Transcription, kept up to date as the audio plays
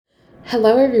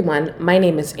Hello, everyone. My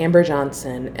name is Amber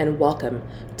Johnson, and welcome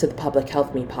to the Public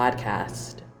Health Me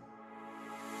podcast.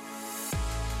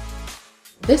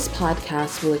 This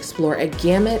podcast will explore a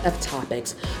gamut of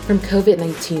topics from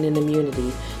COVID-19 and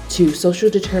immunity to social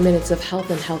determinants of health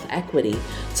and health equity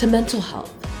to mental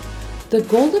health. The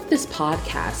goal of this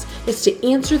podcast is to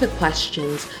answer the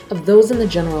questions of those in the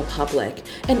general public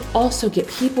and also get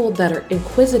people that are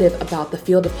inquisitive about the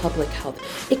field of public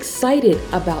health excited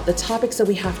about the topics that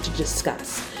we have to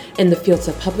discuss in the fields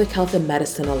of public health and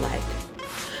medicine alike.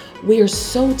 We are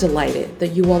so delighted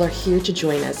that you all are here to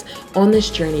join us on this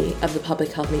journey of the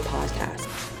Public Health Me podcast.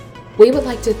 We would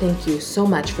like to thank you so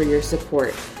much for your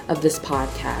support of this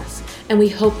podcast, and we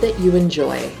hope that you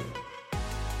enjoy.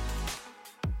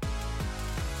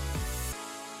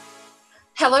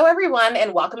 Hello, everyone,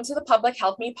 and welcome to the Public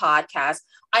Health Me podcast.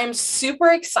 I am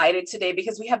super excited today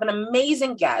because we have an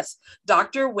amazing guest.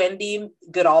 Dr. Wendy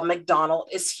Goodall McDonald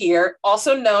is here,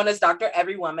 also known as Dr.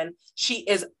 Every Woman. She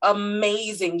is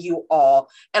amazing, you all.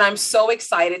 And I'm so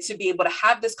excited to be able to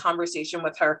have this conversation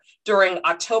with her during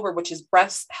October, which is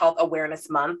Breast Health Awareness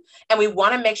Month. And we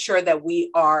want to make sure that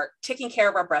we are taking care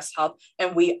of our breast health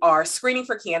and we are screening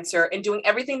for cancer and doing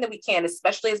everything that we can,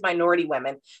 especially as minority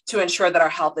women, to ensure that our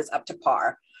health is up to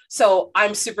par. So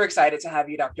I'm super excited to have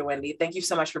you, Dr. Wendy. Thank you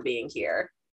so much for being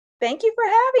here. Thank you for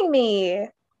having me.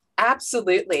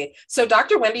 Absolutely. So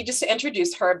Dr. Wendy, just to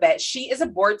introduce her a bit, she is a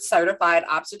board certified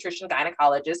obstetrician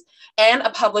gynecologist and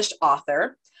a published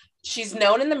author. She's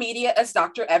known in the media as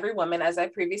Dr. Every Woman, as I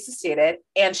previously stated,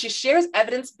 and she shares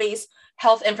evidence-based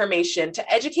health information to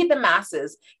educate the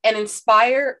masses and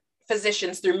inspire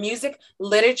physicians through music,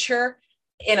 literature,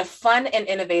 in a fun and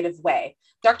innovative way.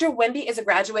 Dr. Wendy is a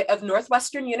graduate of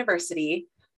Northwestern University,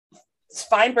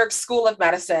 Feinberg School of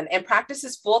Medicine, and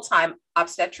practices full-time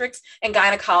obstetrics and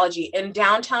gynecology in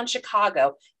downtown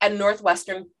Chicago at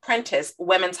Northwestern Prentice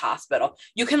Women's Hospital.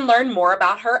 You can learn more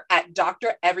about her at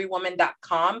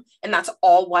dreverywoman.com, and that's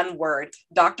all one word,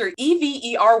 Dr.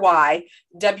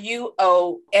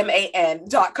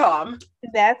 EVERYWOMAN.com.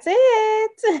 That's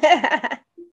it.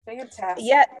 Fantastic.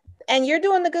 Yeah. And you're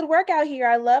doing the good work out here.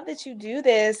 I love that you do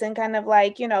this and kind of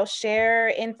share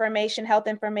information, health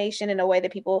information in a way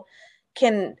that people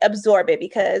can absorb it,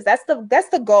 because that's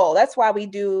the goal. That's why we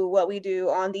do what we do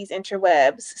on these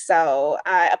interwebs. So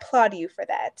I applaud you for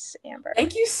that, Amber.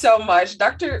 Thank you so much.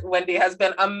 Dr. Wendy has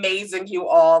been amazing, you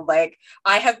all.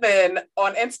 I have been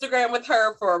on Instagram with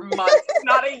her for months,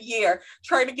 not a year,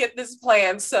 trying to get this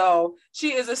plan. So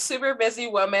she is a super busy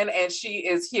woman and she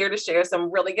is here to share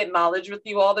some really good knowledge with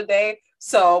you all today.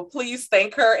 So please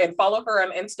thank her and follow her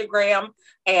on Instagram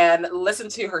and listen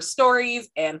to her stories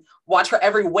and watch her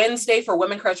every Wednesday for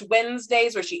Women Crush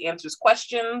Wednesdays, where she answers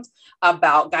questions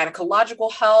about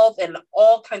gynecological health and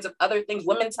all kinds of other things,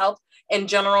 women's health in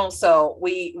general. So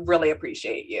we really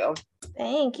appreciate you.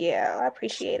 Thank you. I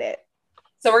appreciate it.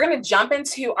 So we're going to jump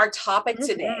into our topic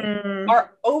today. Mm-hmm.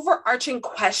 Our overarching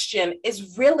question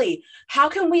is really, how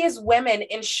can we as women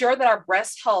ensure that our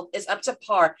breast health is up to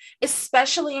par,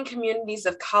 especially in communities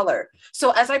of color?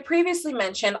 So as I previously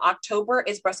mentioned, October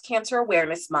is Breast Cancer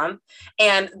Awareness Month,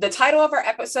 and the title of our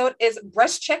episode is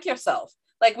Breast Check Yourself.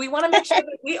 We want to make sure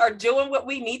that we are doing what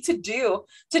we need to do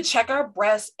to check our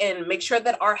breasts and make sure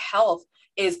that our health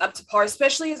is up to par,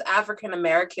 especially as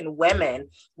African-American women.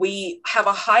 We have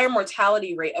a higher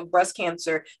mortality rate of breast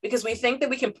cancer because we think that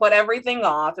we can put everything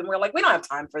off, and we're like, we don't have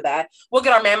time for that. We'll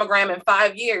get our mammogram in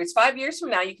 5 years. 5 years from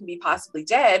now, you can be possibly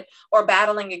dead or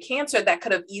battling a cancer that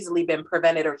could have easily been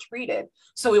prevented or treated.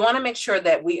 So we want to make sure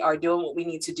that we are doing what we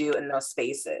need to do in those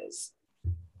spaces.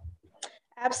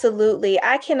 Absolutely.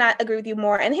 I cannot agree with you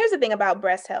more. And here's the thing about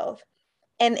breast health.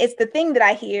 And it's the thing that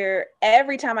I hear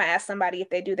every time I ask somebody if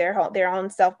they do their own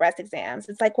self breast exams.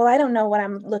 It's like, well, I don't know what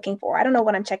I'm looking for. I don't know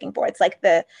what I'm checking for. It's like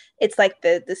the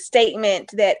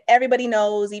statement that everybody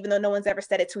knows, even though no one's ever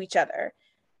said it to each other.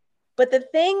 But the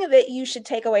thing that you should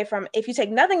take away from, if you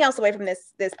take nothing else away from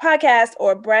this podcast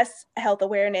or breast health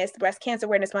awareness, breast cancer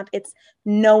awareness month, it's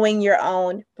knowing your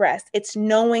own breast. It's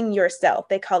knowing yourself.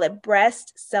 They call it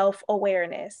breast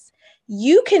self-awareness.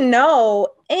 You can know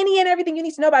any and everything you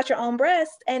need to know about your own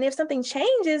breast. And if something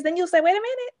changes, then you'll say, wait a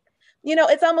minute.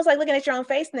 It's almost like looking at your own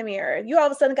face in the mirror. You all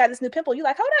of a sudden got this new pimple. You're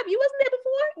like, hold up, you wasn't there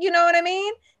before. You know what I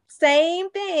mean? Same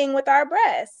thing with our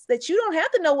breasts, that you don't have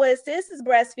to know what sis's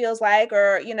breast feels like,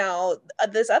 or,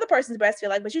 this other person's breast feel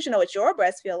like, but you should know what your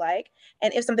breast feel like.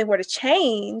 And if something were to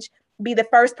change, be the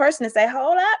first person to say,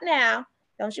 hold up now.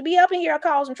 Don't you be up in here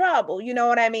causing trouble. You know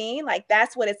what I mean?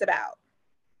 That's what it's about.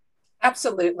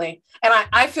 Absolutely. And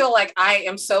I feel like I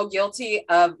am so guilty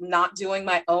of not doing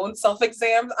my own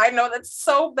self-exams. I know that's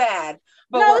so bad.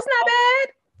 But no, it's not bad.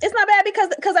 It's not bad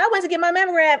because I went to get my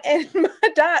mammogram and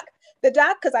the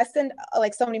doc, because I send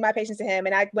like so many of my patients to him,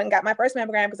 and I went and got my first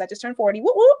mammogram because I just turned 40.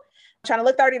 Whoop, whoop. I'm trying to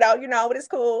look 30 though, but it's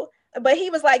cool. But he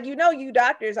was like, you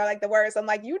doctors are like the worst. I'm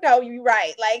like, you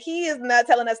right. Like, he is not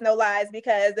telling us no lies,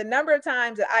 because the number of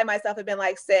times that I myself have been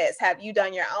like, sis, have you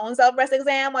done your own self-breast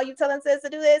exam while you telling sis to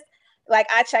do this? Like,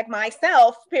 I check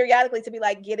myself periodically to be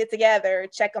like, get it together,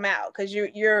 check them out, because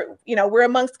you're we're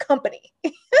amongst company.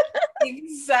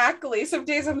 Exactly. Some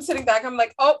days I'm sitting back, I'm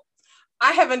like, oh,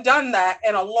 I haven't done that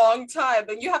in a long time.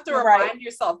 And you have to remind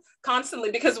yourself constantly,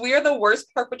 because we are the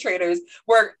worst perpetrators.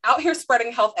 We're out here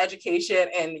spreading health education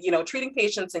and, treating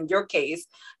patients in your case,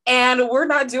 and we're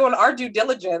not doing our due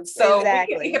diligence. So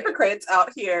exactly. We get hypocrites out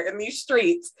here in these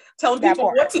streets telling people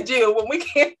what to do when we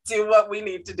can't do what we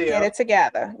need to do. Get it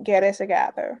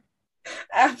together.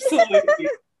 Absolutely.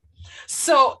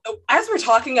 So as we're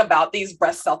talking about these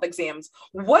breast self-exams,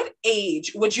 what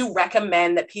age would you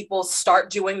recommend that people start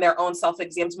doing their own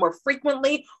self-exams more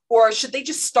frequently? Or should they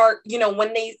just start,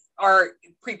 when they are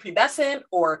prepubescent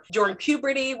or during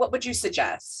puberty? What would you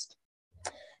suggest?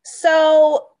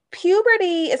 So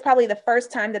puberty is probably the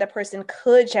first time that a person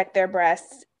could check their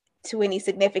breasts to any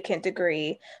significant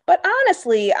degree. But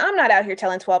honestly, I'm not out here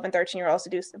telling 12 and 13-year-olds to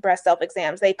do breast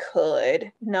self-exams. They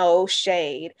could, no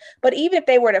shade. But even if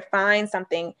they were to find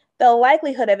something, the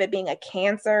likelihood of it being a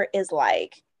cancer is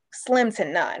like slim to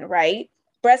none, right?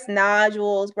 Breast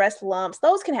nodules, breast lumps,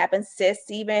 those can happen,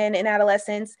 cysts even in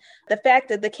adolescence. The fact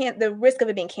that the risk of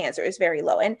it being cancer is very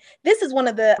low. And this is one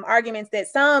of the arguments that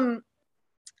some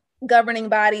governing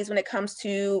bodies, when it comes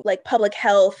to like public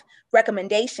health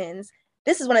recommendations,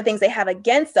 this is one of the things they have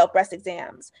against self-breast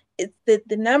exams. It's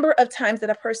the number of times that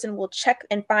a person will check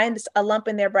and find a lump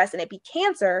in their breast and it be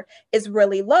cancer is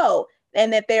really low.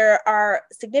 And that there are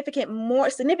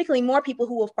significantly more people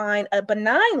who will find a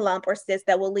benign lump or cyst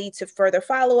that will lead to further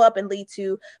follow-up and lead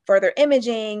to further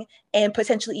imaging and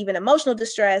potentially even emotional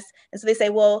distress. And so they say,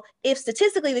 well, if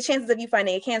statistically the chances of you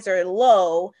finding a cancer are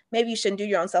low, maybe you shouldn't do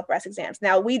your own self-breast exams.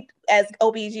 Now, we as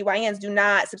OBGYNs do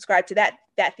not subscribe to that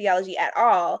theology at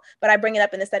all, but I bring it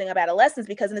up in the setting of adolescence,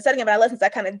 because in the setting of adolescence, I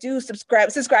kind of do subscribe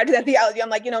to that theology. I'm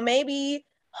like, maybe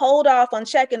hold off on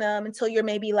checking them until you're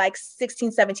maybe like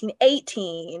 16, 17,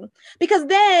 18, because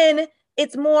then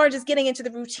it's more just getting into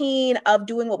the routine of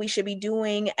doing what we should be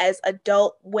doing as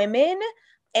adult women.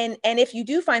 And if you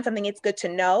do find something, it's good to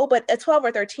know, but a 12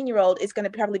 or 13-year-old is going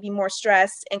to probably be more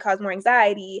stressed and cause more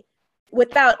anxiety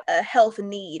without a health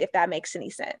need, if that makes any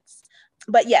sense.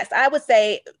 But yes, I would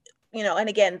say, and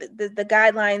again, the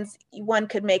guidelines, one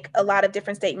could make a lot of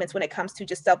different statements when it comes to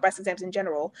just self-breast exams in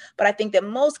general. But I think that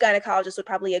most gynecologists would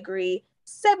probably agree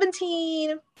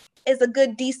 17 is a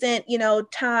good, decent,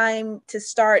 time to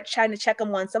start trying to check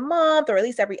them once a month, or at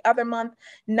least every other month,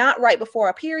 not right before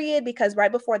a period, because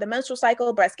right before the menstrual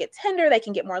cycle, breasts get tender, they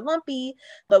can get more lumpy.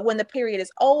 But when the period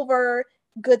is over,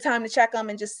 good time to check them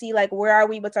and just see, like, where are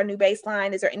we? What's our new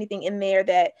baseline? Is there anything in there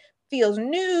that feels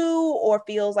new or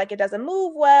feels like it doesn't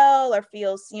move well or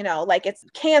feels, like it's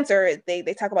cancer? They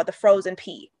talk about the frozen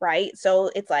pea, right? So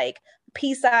it's like a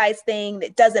pea-sized thing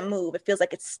that doesn't move. It feels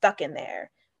like it's stuck in there.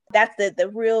 That's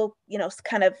the real,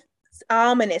 kind of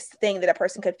ominous thing that a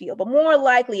person could feel. But more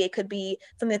likely it could be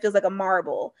something that feels like a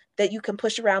marble that you can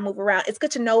push around, move around. It's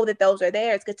good to know that those are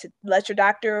there. It's good to let your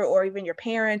doctor or even your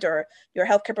parent or your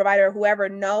healthcare provider or whoever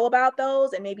know about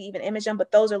those and maybe even image them.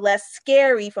 But those are less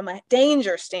scary from a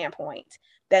danger standpoint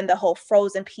than the whole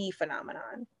frozen pea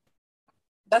phenomenon.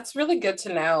 That's really good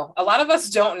to know. A lot of us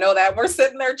don't know that. We're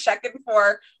sitting there checking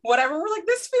for whatever. We're like,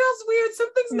 this feels weird.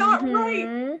 Something's not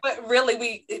right. But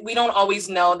really, we don't always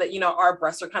know that, our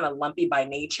breasts are kind of lumpy by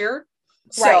nature.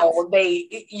 So they,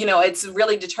 it's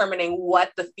really determining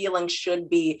what the feeling should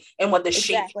be and what the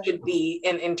shape should be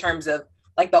in terms of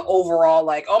like the overall,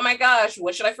 like, oh my gosh,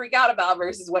 what should I freak out about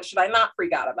versus what should I not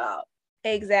freak out about?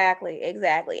 Exactly.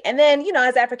 And then,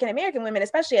 as African-American women,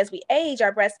 especially as we age,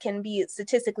 our breasts can be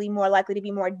statistically more likely to be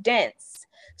more dense.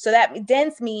 So that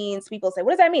dense means, people say,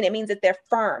 what does that mean? It means that they're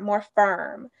firm, more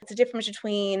firm. It's a difference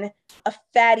between a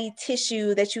fatty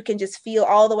tissue that you can just feel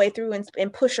all the way through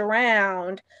and push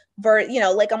around,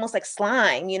 like almost like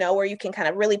slime, where you can kind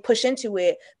of really push into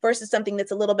it, versus something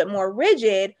that's a little bit more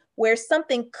rigid, where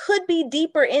something could be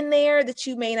deeper in there that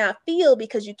you may not feel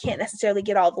because you can't necessarily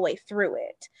get all the way through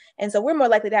it. And so we're more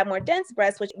likely to have more dense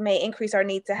breasts, which may increase our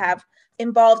need to have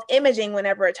involved imaging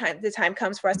whenever the time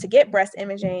comes for us to get breast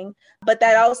imaging. But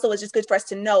that also is just good for us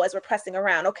to know as we're pressing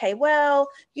around. Okay, well,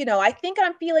 I think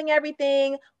I'm feeling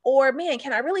everything, or man,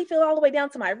 can I really feel all the way down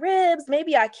to my ribs?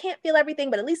 Maybe I can't feel everything,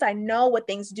 but at least I know what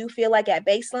things do feel like at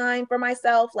baseline for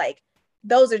myself. Like,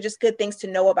 those are just good things to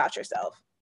know about yourself.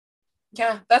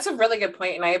 Yeah, that's a really good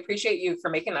point, and I appreciate you for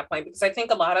making that point because I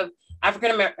think a lot of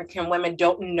African American women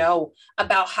don't know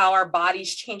about how our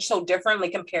bodies change so differently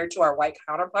compared to our white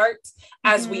counterparts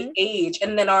as we Mm-hmm. age,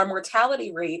 and then our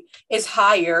mortality rate is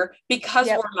higher because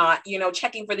Yep. we're not,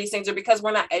 checking for these things, or because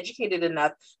we're not educated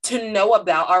enough to know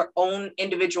about our own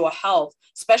individual health,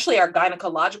 especially our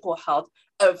gynecological health.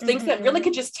 Of things that really Mm-hmm.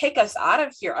 could just take us out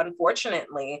of here,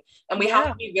 unfortunately. And we have to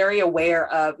Yeah. be very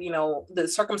aware of, the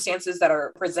circumstances that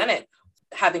are presented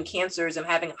having cancers and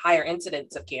having higher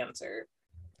incidence of cancer.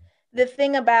 The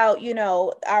thing about,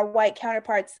 our white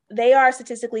counterparts, they are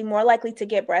statistically more likely to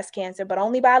get breast cancer, but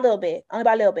only by a little bit, only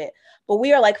by a little bit. But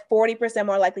we are like 40%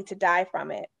 more likely to die from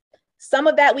it. Some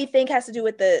of that we think has to do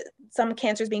with some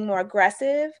cancers being more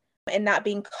aggressive and not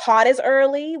being caught as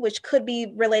early, which could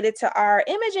be related to our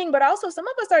imaging, but also some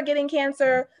of us are getting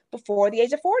cancer before the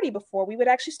age of 40, before we would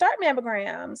actually start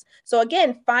mammograms. So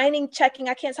again, checking,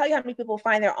 I can't tell you how many people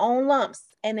find their own lumps.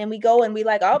 And then we go and we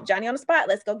like, oh, Johnny on the spot,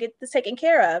 let's go get this taken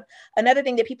care of. Another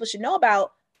thing that people should know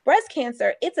about breast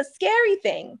cancer, it's a scary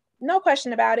thing. No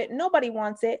question about it. Nobody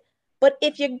wants it. But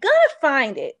if you're gonna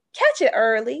find it, catch it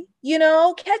early,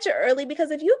 catch it early,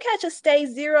 because if you catch a stage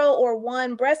 0 or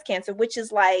 1 breast cancer, which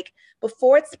is like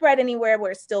before it's spread anywhere,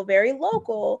 where it's still very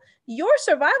local, your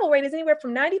survival rate is anywhere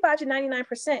from 95 to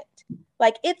 99%.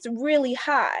 Like, it's really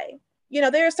high.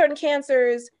 There are certain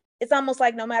cancers, it's almost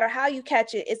like no matter how you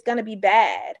catch it, it's going to be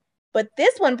bad. But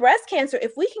this one, breast cancer,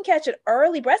 if we can catch it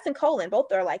early, breast and colon,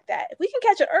 both are like that. If we can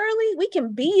catch it early, we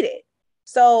can beat it.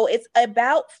 So it's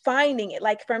about finding it.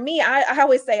 Like for me, I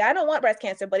always say, I don't want breast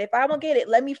cancer, but if I won't get it,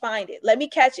 let me find it. Let me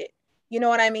catch it. You know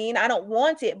what I mean? I don't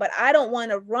want it, but I don't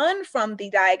want to run from the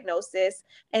diagnosis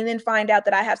and then find out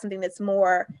that I have something that's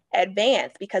more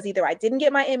advanced, because either I didn't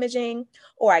get my imaging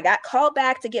or I got called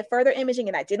back to get further imaging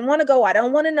and I didn't want to go. I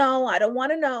don't want to know. I don't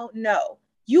want to know. No,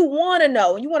 you want to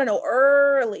know, and you want to know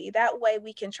early. That way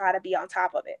we can try to be on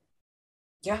top of it.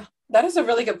 Yeah, that is a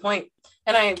really good point.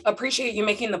 And I appreciate you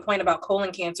making the point about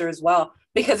colon cancer as well,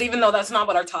 because even though that's not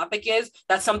what our topic is,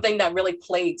 that's something that really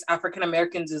plagues African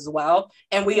Americans as well.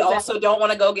 And we Exactly. also don't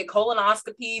want to go get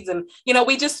colonoscopies. And,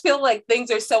 we just feel like things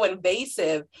are so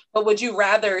invasive. But would you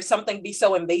rather something be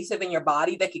so invasive in your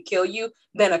body that could kill you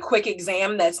than a quick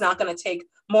exam that's not going to take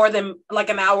more than like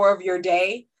an hour of your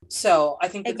day? So I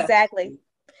think that that's. Exactly.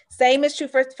 Same is true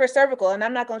for cervical. And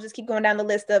I'm not going to just keep going down the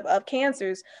list of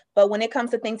cancers, but when it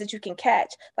comes to things that you can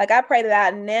catch, like I pray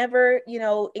that I never,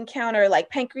 encounter like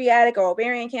pancreatic or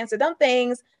ovarian cancer. Them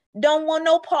things, don't want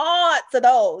no parts of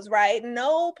those, right?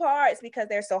 No parts, because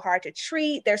they're so hard to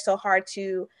treat. They're so hard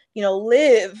to,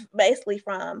 live basically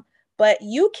from. But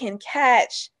you can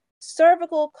catch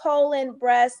cervical, colon,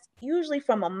 breast, usually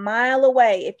from a mile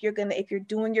away if you're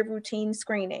doing your routine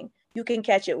screening. You can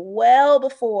catch it well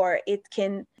before it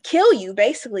can kill you,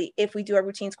 basically, if we do a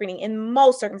routine screening in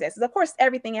most circumstances. Of course,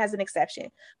 everything has an exception,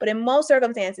 but in most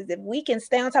circumstances, if we can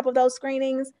stay on top of those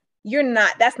screenings,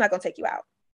 that's not going to take you out.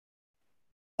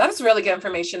 That's really good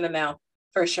information to know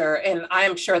for sure. And I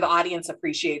am sure the audience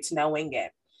appreciates knowing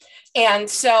it. And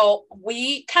so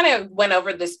we kind of went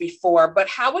over this before, but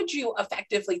how would you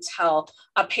effectively tell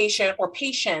a patient or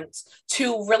patients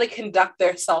to really conduct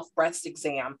their self breast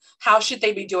exam? How should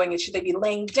they be doing it? Should they be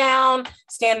laying down,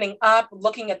 standing up,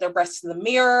 looking at their breasts in the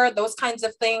mirror, those kinds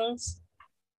of things?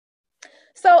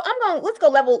 So let's go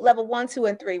level 1, 2,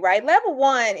 and 3, right? Level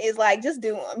 1 is like, just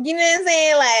do them. You know what I'm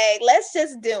saying? Like, let's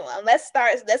just do them. Let's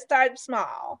start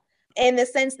small, in the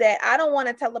sense that I don't want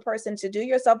to tell a person to do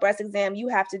your self breast exam. You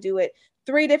have to do it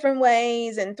 3 different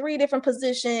ways and 3 different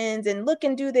positions and look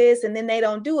and do this. And then they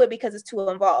don't do it because it's too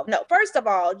involved. No, first of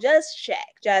all, just check,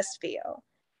 just feel.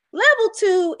 Level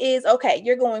 2 is, okay,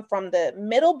 you're going from the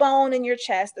middle bone in your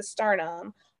chest, the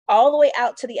sternum, all the way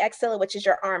out to the axilla, which is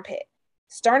your armpit.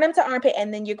 Sternum to armpit,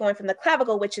 and then you're going from the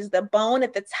clavicle, which is the bone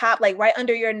at the top, like right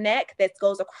under your neck, that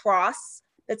goes across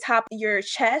the top of your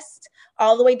chest,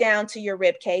 all the way down to your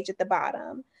rib cage at the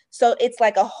bottom. So it's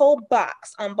like a whole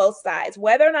box on both sides.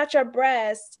 Whether or not your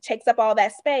breast takes up all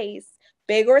that space,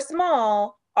 big or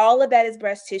small, all of that is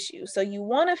breast tissue. So you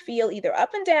want to feel either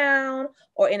up and down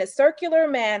or in a circular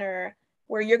manner,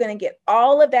 where you're going to get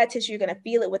all of that tissue. You're going to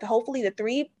feel it with hopefully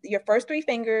your first 3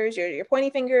 fingers, your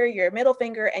pointing finger, your middle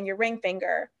finger, and your ring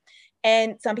finger.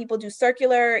 And some people do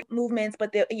circular movements,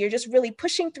 but you're just really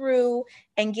pushing through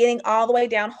and getting all the way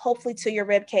down, hopefully to your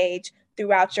rib cage,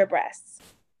 throughout your breasts,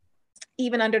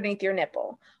 even underneath your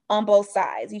nipple, on both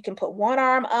sides. You can put one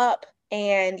arm up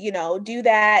and, do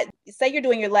that. Say you're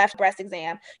doing your left breast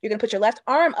exam, you're going to put your left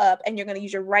arm up and you're going to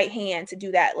use your right hand to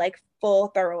do that, like, full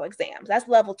thorough exams. That's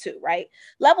level 2, right?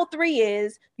 Level 3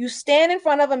 is you stand in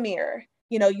front of a mirror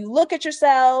You look at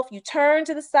yourself, you turn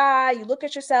to the side, you look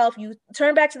at yourself, you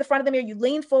turn back to the front of the mirror, you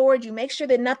lean forward, you make sure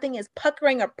that nothing is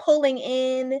puckering or pulling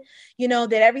in,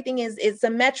 that everything is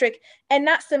symmetric, and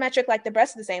not symmetric like the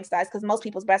breasts are the same size, because most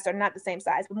people's breasts are not the same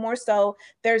size, but more so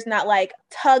there's not like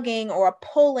tugging or a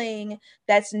pulling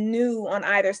that's new on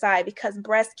either side, because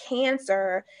breast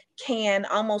cancer can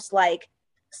almost like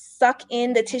suck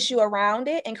in the tissue around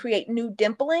it and create new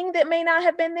dimpling that may not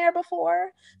have been there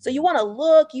before. So you want to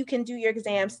look, you can do your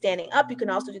exams standing up. You can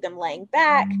also do them laying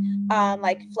back,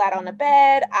 like flat on the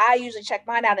bed. I usually check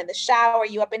mine out in the shower.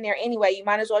 You up in there anyway, you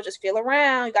might as well just feel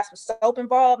around. You got some soap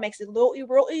involved, makes it a little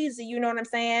real easy. You know what I'm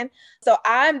saying? So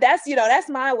that's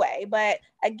my way. But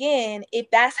again, if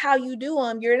that's how you do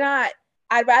them,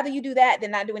 I'd rather you do that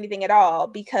than not do anything at all,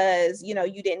 because, you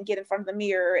didn't get in front of the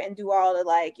mirror and do all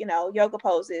the yoga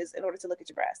poses in order to look at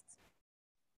your breasts.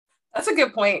 That's a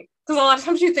good point. Because a lot of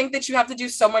times you think that you have to do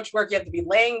so much work. You have to be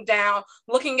laying down,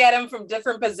 looking at them from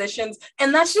different positions.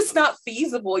 And that's just not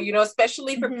feasible,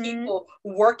 especially for people,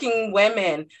 working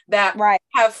women that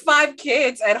have 5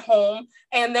 kids at home,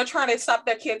 and they're trying to stop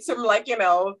their kids from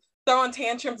throwing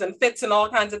tantrums and fits and all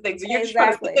kinds of things. And you're just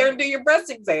trying to sit there and do your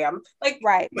breast exam.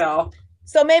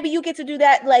 So maybe you get to do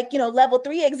that, level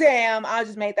 3 exam. I'll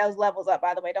just make those levels up,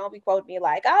 by the way. Don't be quoting me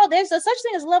like, oh, there's a such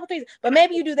thing as level 3. But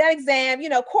maybe you do that exam,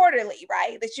 quarterly,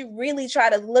 right? That you really try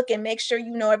to look and make sure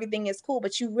everything is cool,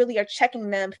 but you really are checking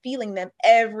them, feeling them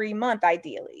every month,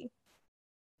 ideally.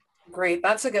 Great.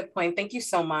 That's a good point. Thank you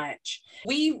so much.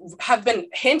 We have been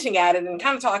hinting at it and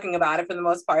kind of talking about it for the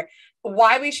most part,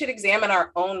 why we should examine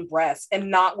our own breasts and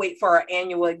not wait for our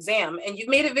annual exam. And you've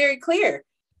made it very clear.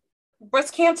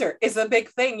 Breast cancer is a big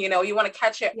thing. You want to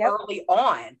catch it early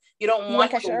on. You don't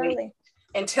want to wait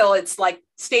until it's like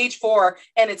stage 4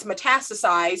 and it's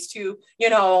metastasized to,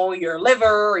 your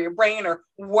liver or your brain or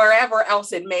wherever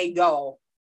else it may go.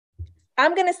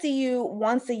 I'm going to see you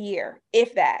once a year,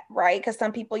 if that, right? Because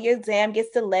some people, your exam gets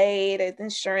delayed, or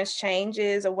insurance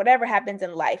changes, or whatever happens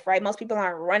in life, right? Most people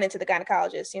aren't running to the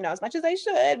gynecologist, as much as they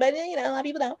should, but a lot of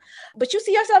people don't. But you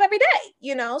see yourself every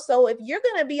day, So if you're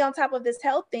going to be on top of this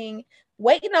health thing,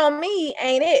 waiting on me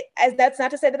ain't it. As that's not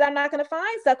to say that I'm not going to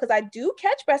find stuff, because I do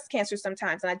catch breast cancer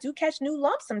sometimes, and I do catch new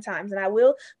lumps sometimes, and I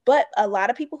will. But a lot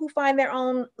of people who find their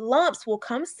own lumps will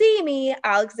come see me.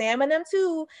 I'll examine them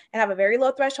too, and have a very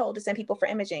low threshold to send people for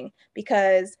imaging,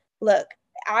 because look,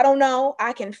 I don't know.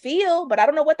 I can feel, but I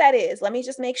don't know what that is. Let me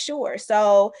just make sure.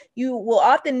 So you will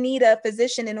often need a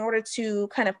physician in order to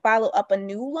kind of follow up a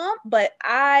new lump, but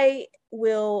I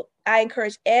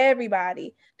encourage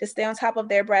everybody to stay on top of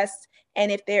their breasts. And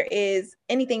if there is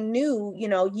anything new,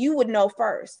 you would know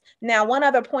first. Now, one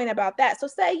other point about that. So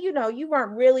say, you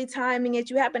weren't really timing it.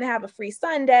 You happen to have a free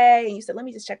Sunday and you said, let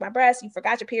me just check my breast. You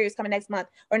forgot your period's coming next month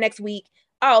or next week.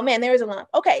 Oh man, there is a lump.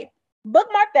 Okay.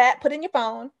 Bookmark that, put in your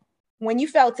phone when you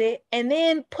felt it, and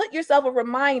then put yourself a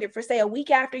reminder for, say, a week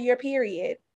after your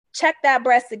period. Check that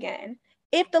breast again.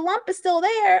 If the lump is still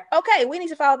there, okay, we need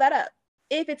to follow that up.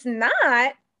 If it's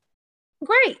not,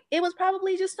 great. It was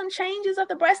probably just some changes of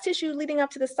the breast tissue leading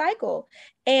up to the cycle.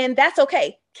 And that's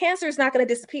okay. Cancer is not going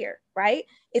to disappear, right?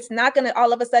 It's not going to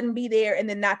all of a sudden be there and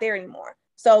then not there anymore.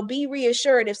 So be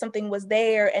reassured if something was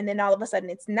there and then all of a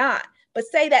sudden it's not. But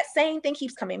say that same thing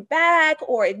keeps coming back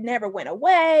or it never went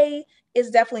away, it's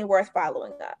definitely worth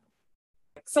following up.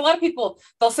 So a lot of people,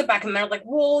 they'll sit back and they're like,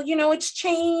 well, it's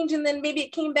changed, and then maybe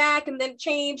it came back and then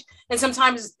changed. And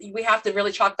sometimes we have to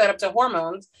really chalk that up to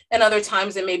hormones, and other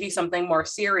times it may be something more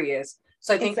serious.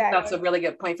 So I think that's a really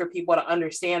good point for people to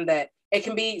understand that it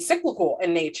can be cyclical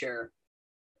in nature.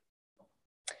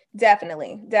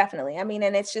 Definitely. I mean,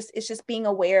 and it's just being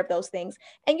aware of those things.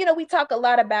 And, we talk a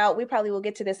lot about, we probably will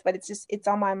get to this, but it's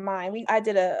on my mind. I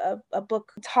did a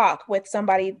book talk with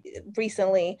somebody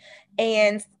recently,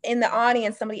 and in the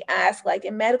audience, somebody asked, like,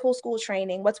 in medical school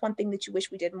training, what's one thing that you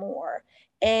wish we did more?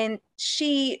 And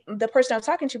the person I was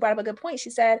talking to brought up a good point. She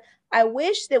said, I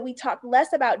wish that we talked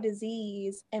less about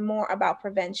disease and more about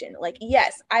prevention. Like,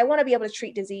 yes, I want to be able to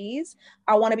treat disease.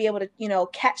 I want to be able to,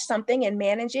 catch something and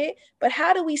manage it. But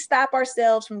how do we stop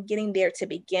ourselves from getting there to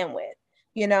begin with?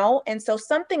 And so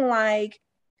something like,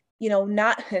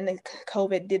 not, and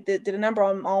COVID did a number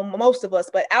on most of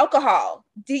us, but alcohol,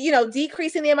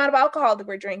 decreasing the amount of alcohol that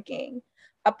we're drinking.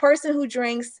 A person who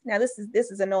drinks, now this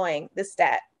is annoying, this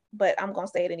stat, but I'm going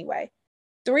to say it anyway.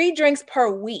 3 drinks per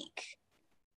week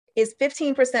is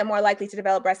 15% more likely to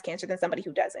develop breast cancer than somebody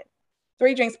who doesn't.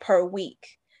 3 drinks per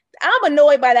week. I'm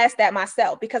annoyed by that stat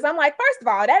myself, because I'm like, first of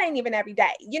all, that ain't even every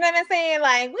day. You know what I'm saying?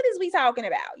 Like, what is we talking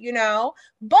about,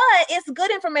 But it's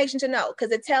good information to know,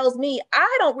 because it tells me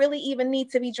I don't really even need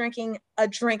to be drinking a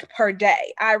drink per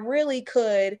day. I really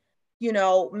could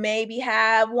maybe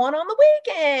have one on the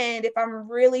weekend if I'm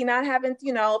really not having,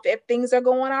 if things are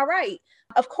going all right.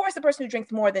 Of course, the person who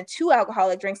drinks more than 2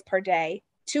 alcoholic drinks per day,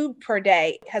 2 per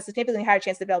day, has a significantly higher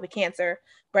chance of developing cancer,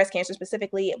 breast cancer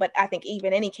specifically, but I think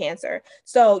even any cancer.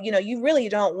 So, you really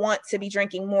don't want to be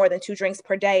drinking more than 2 drinks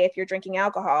per day if you're drinking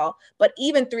alcohol, but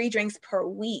even 3 drinks per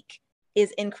week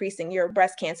is increasing your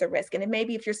breast cancer risk. And it may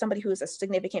be if you're somebody who has a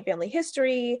significant family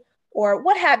history or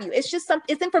what have you. It's just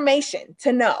it's information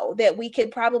to know that we could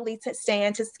probably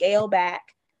stand to scale back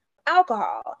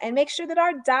alcohol and make sure that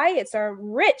our diets are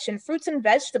rich in fruits and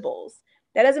vegetables.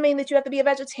 That doesn't mean that you have to be a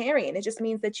vegetarian. It just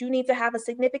means that you need to have a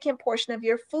significant portion of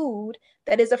your food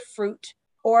that is a fruit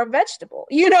or a vegetable,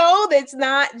 that's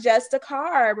not just a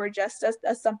carb or just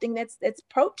a something that's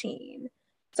protein.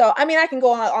 So, I mean, I can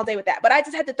go on all day with that, but I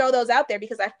just had to throw those out there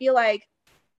because I feel like,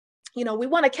 we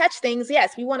want to catch things.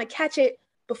 Yes, we want to catch it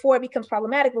before it becomes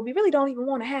problematic, but we really don't even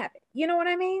want to have it. You know what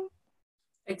I mean?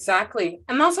 Exactly.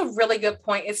 And that's a really good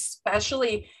point,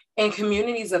 especially in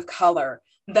communities of color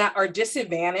that are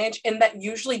disadvantaged and that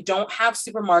usually don't have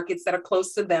supermarkets that are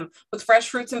close to them with fresh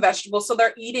fruits and vegetables. So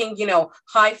they're eating,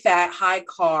 high fat, high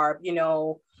carb,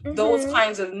 those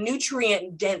kinds of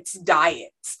nutrient dense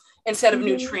diets instead of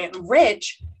nutrient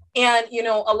rich. And,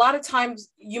 a lot of times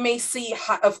you may see,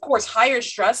 of course, higher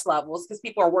stress levels because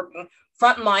people are working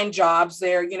frontline jobs.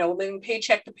 They're, living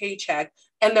paycheck to paycheck,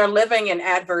 and they're living in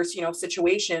adverse,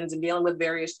 situations and dealing with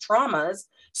various traumas.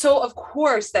 So, of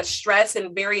course, that stress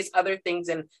and various other things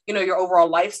and, your overall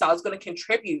lifestyle is going to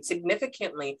contribute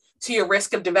significantly to your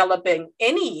risk of developing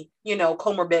any,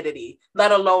 comorbidity,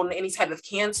 let alone any type of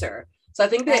cancer. So I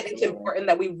think that it's important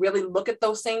that we really look at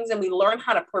those things and we learn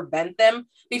how to prevent them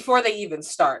before they even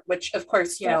start, which of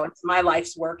course, it's my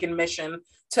life's work and mission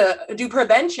to do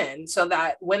prevention so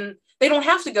that when they don't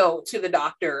have to go to the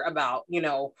doctor about,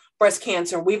 breast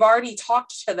cancer, we've already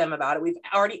talked to them about it. We've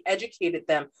already educated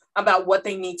them about what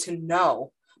they need to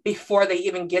know before they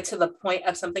even get to the point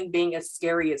of something being as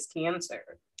scary as cancer.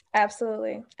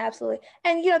 Absolutely. Absolutely.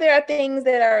 And, there are things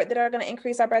that are going to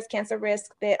increase our breast cancer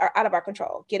risk that are out of our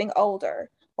control, getting older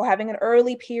or having an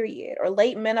early period or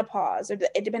late menopause, or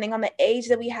depending on the age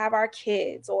that we have our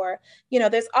kids, or,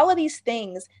 there's all of these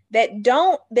things that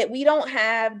we don't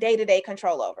have day-to-day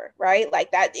control over, right?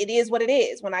 Like that, it is what it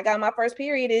is. When I got my first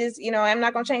period I'm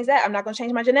not going to change that. I'm not going to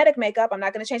change my genetic makeup. I'm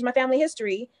not going to change my family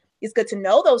history. It's good to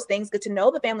know those things, good to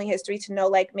know the family history, to know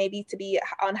like maybe to be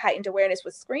on heightened awareness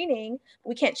with screening.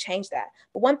 We can't change that.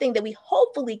 But one thing that we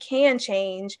hopefully can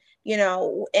change,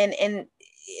 and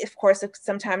of course,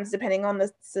 sometimes depending on the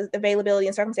availability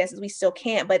and circumstances, we still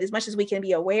can't. But as much as we can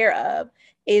be aware of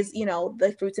is,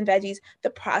 the fruits and veggies, the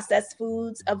processed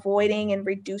foods, avoiding and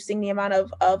reducing the amount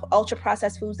of ultra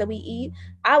processed foods that we eat.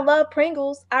 I love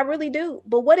Pringles. I really do.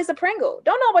 But what is a Pringle?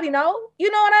 Don't nobody know.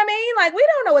 You know what I mean? Like, we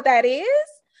don't know what that is.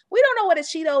 We don't know what a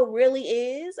Cheeto really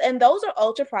is. And those are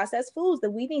ultra processed foods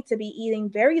that we need to be eating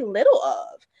very little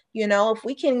of. If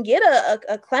we can get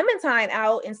a clementine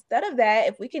out instead of that,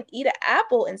 if we can eat an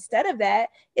apple instead of that,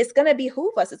 it's going to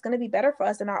behoove us. It's going to be better for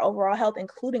us in our overall health,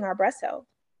 including our breast health.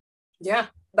 Yeah,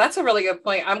 that's a really good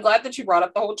point. I'm glad that you brought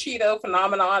up the whole Cheeto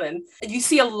phenomenon. And you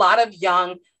see a lot of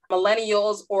young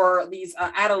millennials or these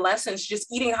adolescents just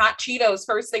eating hot Cheetos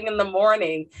first thing in the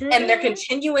morning. And they're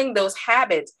continuing those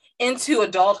habits into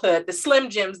adulthood, the Slim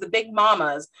Jims, the Big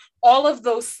Mamas, all of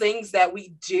those things that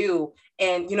we do.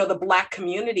 And, the Black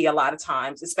community, a lot of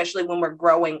times, especially when we're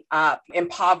growing up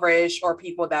impoverished or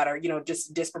people that are,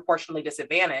 just disproportionately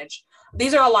disadvantaged.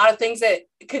 These are a lot of things that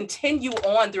continue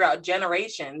on throughout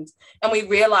generations. And we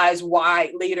realize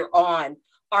why later on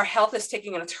our health is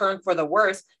taking a turn for the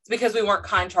worse. It's because we weren't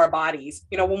kind to our bodies,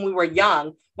 when we were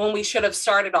young, when we should have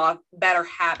started off better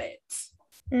habits.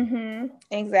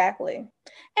 Exactly.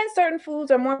 And certain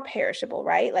foods are more perishable,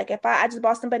 right? Like if I just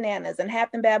bought some bananas and half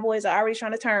them bad boys are already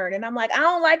trying to turn, and I'm like, I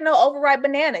don't like no overripe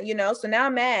banana, so now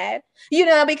I'm mad,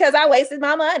 because I wasted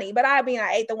my money. But I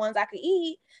ate the ones I could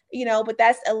eat, but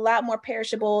that's a lot more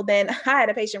perishable than I had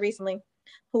a patient recently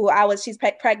who she's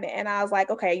pregnant, and I was like,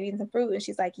 okay, you eating some fruit? And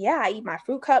she's like, yeah, I eat my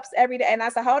fruit cups every day. And I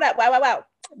said, hold up, wow,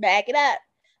 back it up.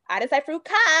 I didn't say fruit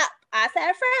cup. I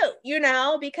said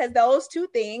fruit, because those two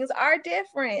things are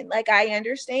different. Like, I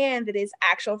understand that it's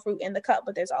actual fruit in the cup,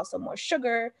 but there's also more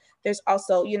sugar. There's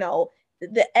also,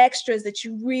 the extras that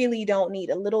you really don't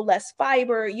need, a little less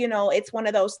fiber. It's one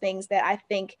of those things that I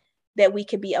think that we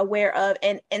could be aware of,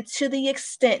 and to the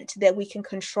extent that we can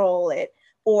control it,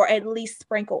 or at least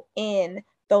sprinkle in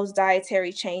those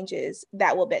dietary changes,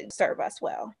 that will serve us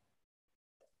well.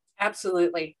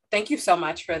 Absolutely. Thank you so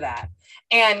much for that.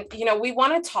 And, we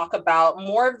want to talk about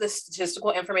more of the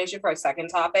statistical information for our second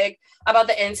topic about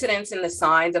the incidence and the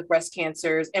signs of breast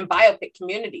cancers in biopic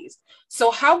communities.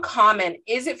 So, how common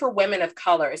is it for women of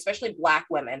color, especially Black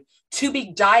women, to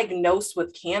be diagnosed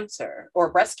with cancer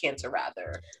or breast cancer,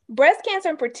 rather? Breast cancer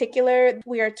in particular,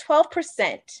 we are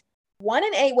 12%. 1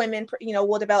 in 8 women,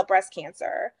 will develop breast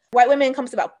cancer. White women comes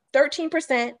to about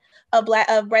 13%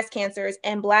 of breast cancers,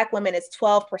 and Black women is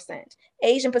 12%.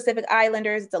 Asian Pacific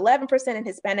Islanders, it's 11%, and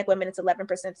Hispanic women, it's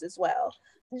 11% as well.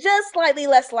 Just slightly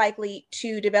less likely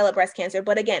to develop breast cancer,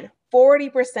 but again,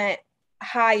 40%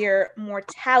 higher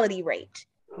mortality rate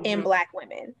in Black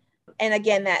women. And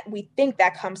again, that we think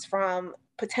that comes from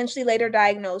potentially later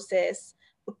diagnosis,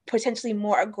 potentially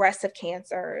more aggressive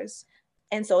cancers.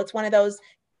 And so it's one of those,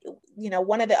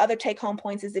 one of the other take home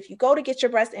points is if you go to get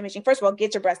your breast imaging, first of all,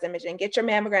 get your breast imaging, get your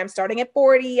mammogram starting at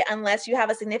 40, unless you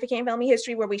have a significant family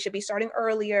history where we should be starting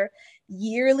earlier.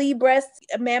 Yearly breast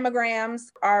mammograms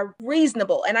are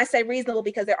reasonable. And I say reasonable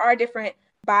because there are different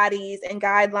bodies and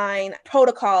guideline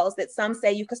protocols that some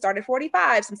say you can start at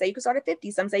 45, some say you can start at 50,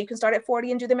 some say you can start at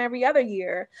 40 and do them every other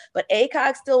year. But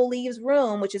ACOG still leaves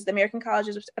room, which is the American College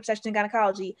of Obstetricians and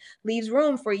Gynecology, leaves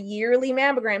room for yearly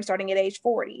mammograms starting at age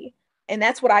 40. And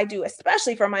that's what I do,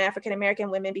 especially for my African-American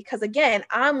women, because again,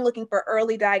 I'm looking for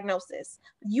early diagnosis.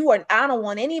 I don't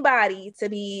want anybody to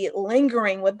be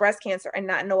lingering with breast cancer and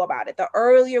not know about it. The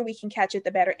earlier we can catch it,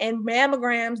 the better. And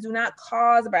mammograms do not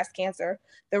cause breast cancer.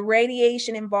 The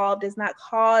radiation involved does not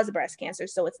cause breast cancer.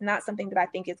 So it's not something that I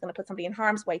think is going to put somebody in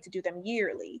harm's way to do them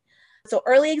yearly. So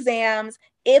early exams,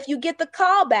 if you get the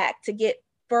call back to get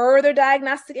further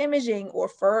diagnostic imaging or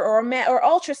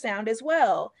ultrasound as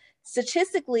well,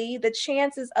 statistically, the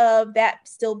chances of that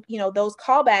still, those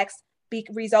callbacks be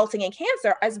resulting in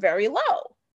cancer is very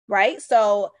low, right?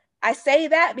 So I say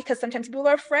that because sometimes people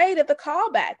are afraid of the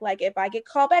callback. Like, if I get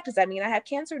called back, does that mean I have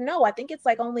cancer? No, I think it's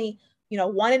like only,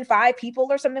 1 in 5 people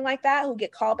or something like that who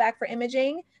get called back for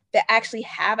imaging that actually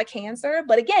have a cancer.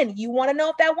 But again, you want to know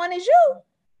if that one is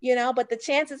you, but the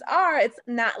chances are it's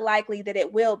not likely that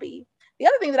it will be. The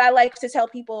other thing that I like to tell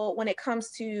people when it comes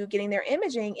to getting their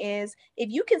imaging is if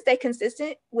you can stay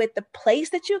consistent with the place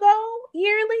that you go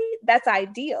yearly, that's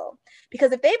ideal.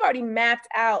 Because if they've already mapped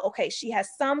out, okay, she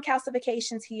has some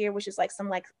calcifications here, which is like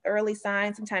some early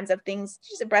signs sometimes of things,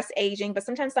 she's a breast aging, but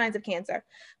sometimes signs of cancer.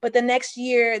 But the next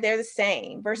year they're the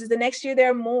same versus the next year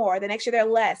they're more, the next year they're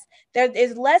less. There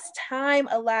is less time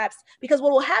elapsed because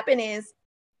what will happen is,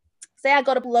 say I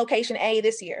go to location A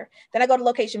this year, then I go to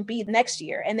location B next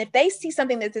year. And if they see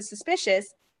something that is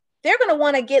suspicious, they're going to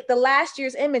want to get the last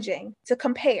year's imaging to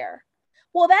compare.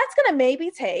 Well, that's going to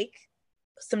maybe take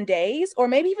some days or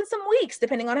maybe even some weeks,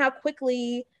 depending on how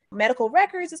quickly medical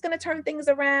records is going to turn things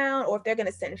around, or if they're going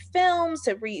to send films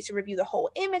to review the whole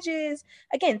images.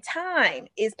 Again, time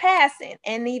is passing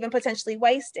and even potentially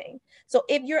wasting. So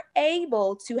if you're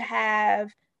able to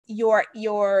have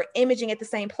your imaging at the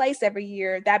same place every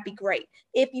year, that'd be great.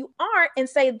 If you aren't, and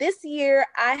say this year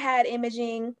I had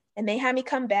imaging and they had me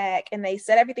come back and they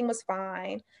said everything was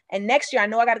fine, and next year I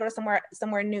know I got to go to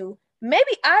somewhere new,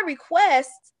 maybe I request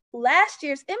last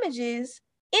year's images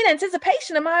in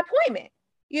anticipation of my appointment.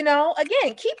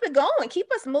 Again, keep it going,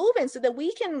 keep us moving so that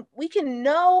we can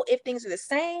know if things are the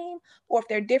same or if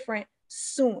they're different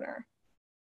sooner.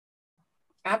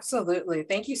 Absolutely.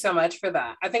 Thank you so much for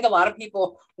that. I think a lot of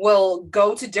people will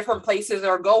go to different places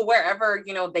or go wherever,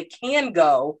 they can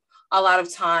go a lot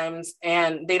of times,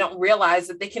 and they don't realize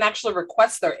that they can actually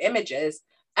request their images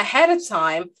ahead of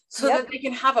time so that they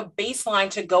can have a baseline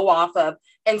to go off of,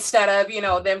 instead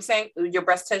of, them saying your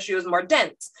breast tissue is more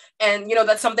dense. And,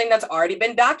 that's something that's already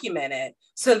been documented.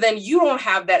 So then you don't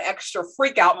have that extra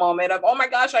freak out moment of, oh my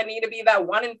gosh, I need to be that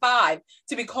 1 in 5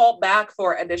 to be called back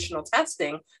for additional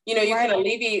testing. You can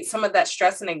alleviate some of that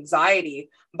stress and anxiety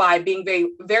by being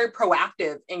very, very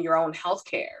proactive in your own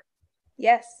healthcare.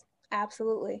 Yes,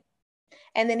 absolutely.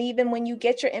 And then even when you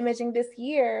get your imaging this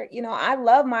year, I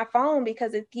love my phone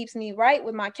because it keeps me right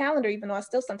with my calendar, even though I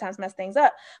still sometimes mess things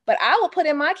up. But I will put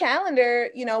in my calendar,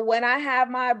 when I have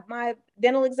my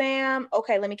dental exam,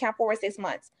 okay, let me count forward 6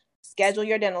 months. Schedule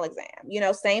your dental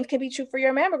exam. Same can be true for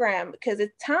your mammogram because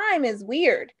time is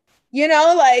weird. You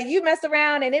mess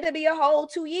around and it'll be a whole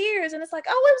 2 years. And it's like,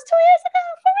 oh, it was 2 years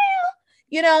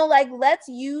ago, for real. Let's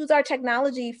use our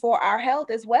technology for our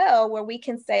health as well, where we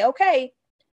can say, okay,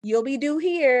 you'll be due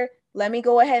here. Let me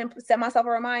go ahead and set myself a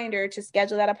reminder to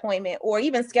schedule that appointment, or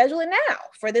even schedule it now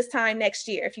for this time next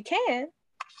year, if you can.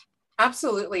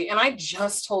 Absolutely. And I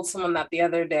just told someone that the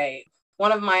other day.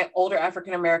 One of my older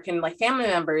African-American family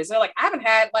members, they're like, I haven't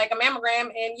had a mammogram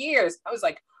in years. I was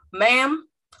like, ma'am,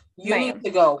 You need to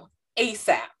go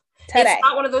ASAP. Today. It's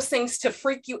not one of those things to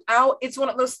freak you out. It's one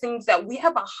of those things that we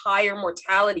have a higher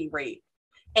mortality rate.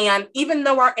 And even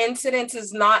though our incidence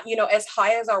is not, as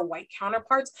high as our white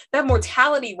counterparts, that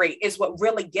mortality rate is what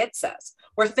really gets us.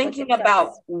 We're thinking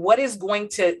about what is going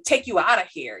to take you out of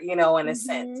here, in a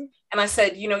sense. And I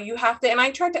said, you have to, and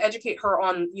I tried to educate her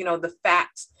on, the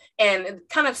facts and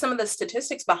kind of some of the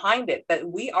statistics behind it, that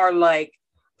we are like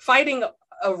fighting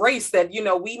a race that,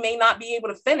 we may not be able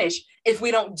to finish if we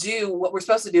don't do what we're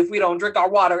supposed to do, if we don't drink our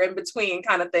water in between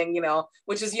kind of thing,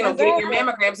 which is, getting your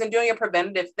mammograms and doing your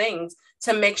preventative things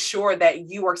to make sure that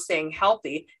you are staying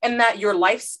healthy and that your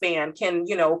lifespan can,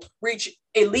 reach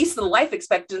at least the life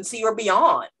expectancy or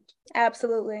beyond.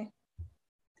 Absolutely.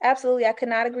 Absolutely. I could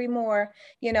not agree more,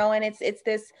 and it's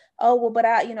this, oh, well, but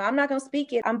I'm not going to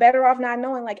speak it. I'm better off not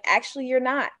knowing. Like, actually, you're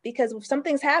not, because if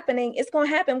something's happening, it's going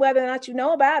to happen whether or not you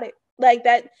know about it. Like,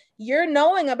 that you're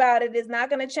knowing about it is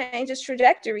not going to change its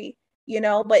trajectory,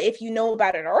 but if you know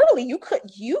about it early, you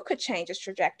could change its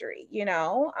trajectory,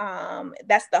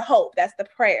 that's the hope. That's the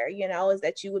prayer, is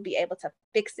that you would be able to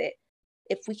fix it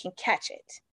if we can catch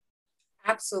it.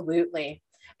 Absolutely.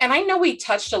 And I know we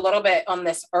touched a little bit on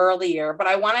this earlier, but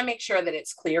I want to make sure that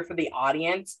it's clear for the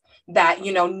audience that,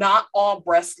 not all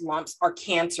breast lumps are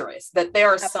cancerous, that there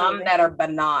are some that are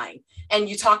benign. And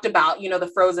you talked about,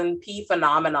 the frozen pea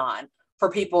phenomenon for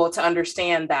people to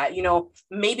understand that,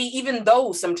 maybe even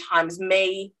those sometimes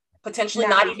may potentially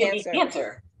not even be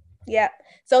cancer. Yeah.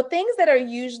 So things that are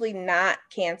usually not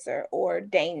cancer or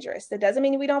dangerous, that doesn't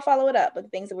mean we don't follow it up, but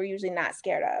things that we're usually not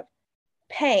scared of.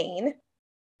 Pain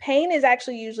is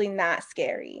actually usually not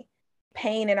scary.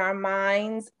 Pain in our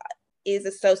minds is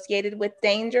associated with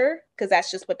danger, because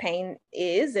that's just what pain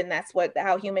is, and that's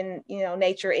how human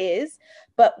nature is.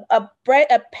 But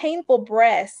a painful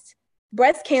breast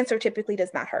cancer typically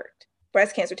does not hurt.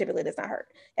 Breast cancer typically does not hurt.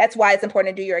 That's why it's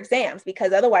important to do your exams,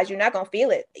 because otherwise you're not going to feel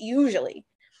it usually.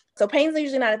 So pain's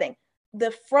usually not a thing.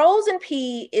 The frozen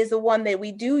pea is the one that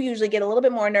we do usually get a little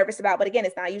bit more nervous about, but again,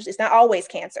 it's not always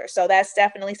cancer. So that's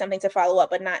definitely something to follow up,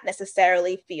 but not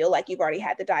necessarily feel like you've already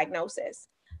had the diagnosis.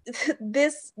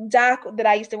 This doc that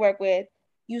I used to work with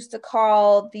used to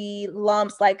call the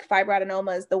lumps, like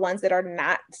fibroadenomas, the ones that are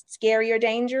not scary or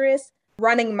dangerous,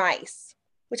 running mice,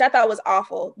 which I thought was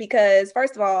awful, because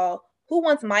first of all, who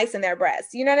wants mice in their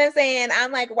breasts? You know what I'm saying?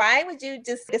 I'm like, why would you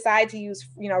just decide to use,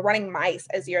 running mice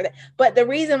as but the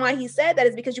reason why he said that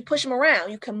is because you push them around,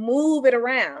 you can move it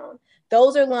around.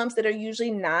 Those are lumps that are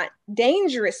usually not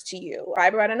dangerous to you.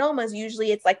 Fibroadenomas,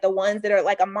 usually it's like the ones that are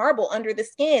like a marble under the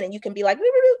skin, and you can be like,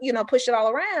 push it all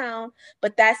around,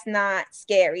 but that's not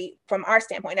scary from our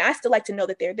standpoint. Now, I still like to know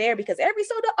that they're there, because every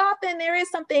so often there is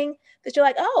something that you're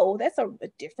like, oh, that's a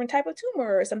different type of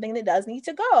tumor or something that does need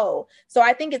to go. So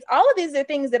I think it's all of these are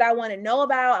things that I want to know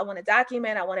about. I want to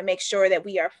document. I want to make sure that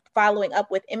we are following up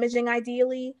with imaging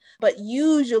ideally, but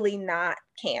usually not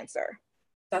cancer.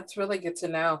 That's really good to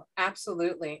know.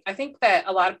 Absolutely. I think that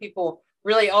a lot of people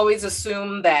really always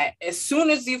assume that as soon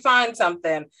as you find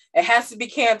something, it has to be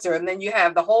cancer. And then you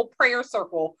have the whole prayer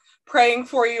circle praying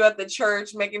for you at the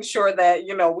church, making sure that,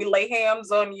 we lay hands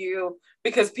on you,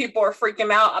 because people are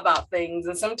freaking out about things.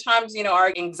 And sometimes,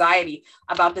 our anxiety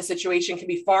about the situation can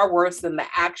be far worse than the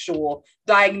actual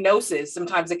diagnosis.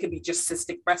 Sometimes it could be just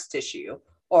cystic breast tissue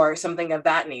or something of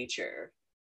that nature.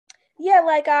 Yeah,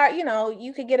 like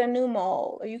you could get a new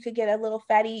mole, or you could get a little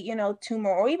fatty,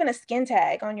 tumor, or even a skin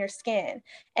tag on your skin.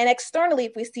 And externally,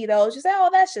 if we see those, you say,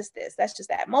 oh, that's just this, that's just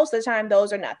that. Most of the time,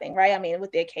 those are nothing, right? I mean, with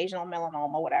the occasional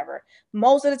melanoma or whatever.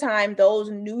 Most of the time,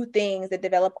 those new things that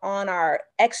develop on our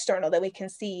external that we can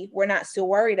see, we're not so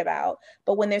worried about.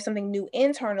 But when there's something new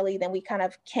internally, then we kind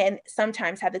of can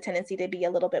sometimes have the tendency to be have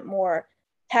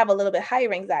a little bit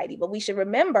higher anxiety. But we should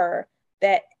remember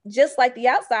that just like the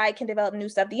outside can develop new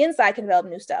stuff, the inside can develop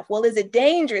new stuff. Well, is it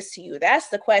dangerous to you? That's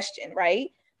the question, right?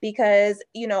 Because,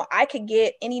 I could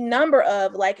get any number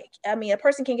of a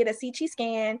person can get a CT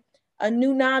scan, a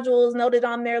new nodule is noted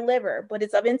on their liver, but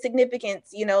it's of insignificance,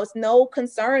 it's no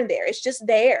concern there. It's just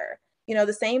there.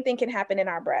 The same thing can happen in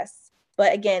our breasts.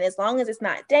 But again, as long as it's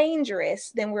not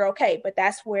dangerous, then we're okay. But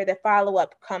that's where the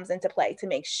follow-up comes into play, to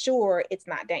make sure it's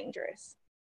not dangerous.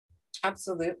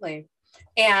 Absolutely.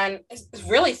 And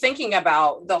really thinking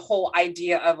about the whole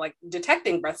idea of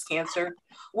detecting breast cancer,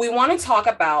 we want to talk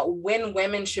about when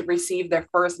women should receive their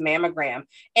first mammogram.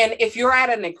 And if you're at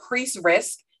an increased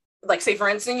risk, like say, for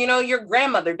instance, your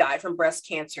grandmother died from breast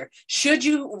cancer, should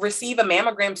you receive a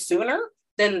mammogram sooner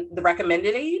than the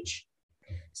recommended age?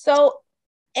 So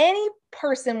any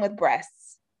person with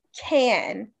breasts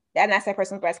can and I say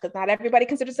person's breast because not everybody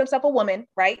considers themselves a woman,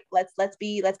 right? Let's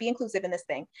be inclusive in this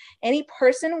thing. Any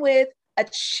person with a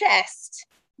chest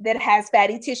that has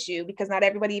fatty tissue, because not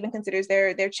everybody even considers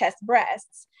their chest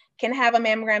breasts, can have a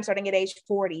mammogram starting at age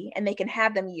 40, and they can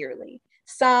have them yearly.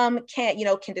 Some can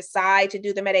decide to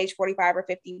do them at age 45 or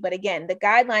 50. But again, the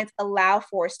guidelines allow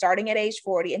for starting at age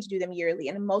 40 and to do them yearly.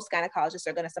 And most gynecologists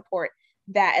are going to support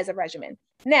that as a regimen.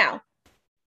 Now,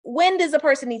 when does a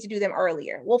person need to do them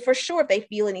earlier? Well, for sure, if they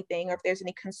feel anything or if there's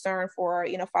any concern for,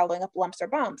 following up lumps or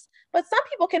bumps. But some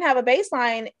people can have a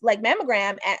baseline like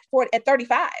mammogram at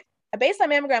 35. A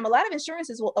baseline mammogram, a lot of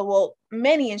insurances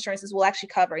many insurances will actually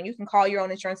cover, and you can call your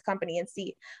own insurance company and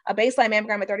see a baseline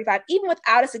mammogram at 35, even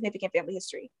without a significant family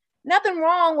history. Nothing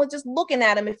wrong with just looking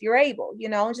at them if you're able,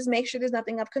 and just make sure there's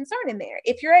nothing of concern in there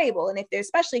if you're able, and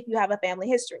especially if you have a family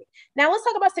history. Now let's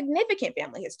talk about significant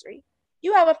family history.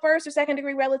 You have a first or second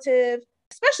degree relative,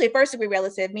 especially a first degree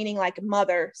relative, meaning like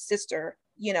mother, sister,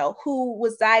 who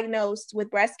was diagnosed with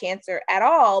breast cancer at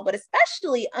all, but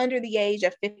especially under the age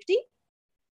of 50.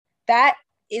 That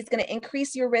is going to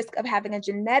increase your risk of having a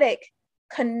genetic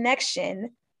connection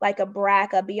like a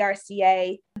BRCA,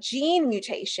 BRCA gene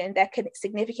mutation that could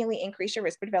significantly increase your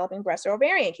risk for developing breast or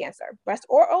ovarian cancer.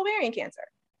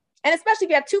 And especially if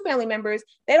you have two family members,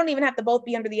 they don't even have to both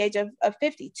be under the age of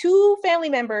 50. Two family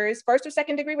members, first or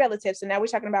second degree relatives. So now we're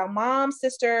talking about mom,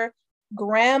 sister,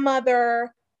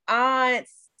 grandmother,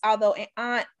 aunts, although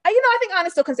aunt, I think aunt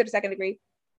is still considered second degree.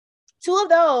 Two of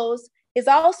those is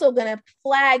also going to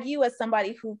flag you as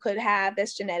somebody who could have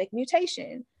this genetic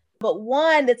mutation. But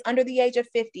one that's under the age of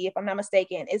 50, if I'm not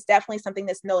mistaken, is definitely something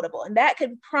that's notable. And that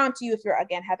could prompt you, if you're,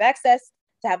 again, have access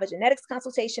to have a genetics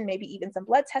consultation, maybe even some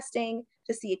blood testing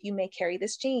to see if you may carry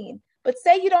this gene. But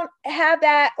say you don't have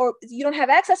that, or you don't have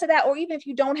access to that, or even if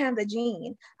you don't have the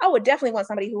gene, I would definitely want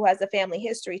somebody who has a family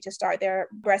history to start their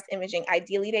breast imaging,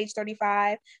 ideally at age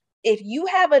 35. If you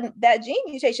have that gene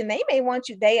mutation, they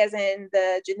as in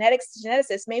the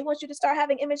geneticist may want you to start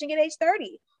having imaging at age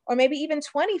 30 or maybe even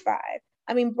 25.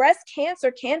 I mean, breast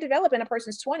cancer can develop in a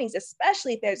person's 20s,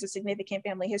 especially if there's a significant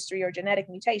family history or genetic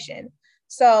mutation.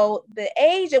 So the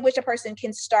age at which a person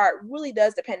can start really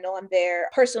does depend on their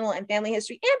personal and family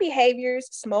history and behaviors.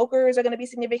 Smokers are going to be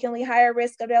significantly higher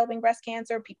risk of developing breast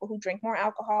cancer, people who drink more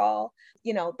alcohol,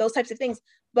 those types of things.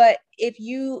 But if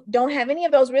you don't have any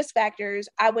of those risk factors,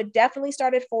 I would definitely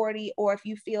start at 40, or if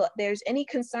you feel there's any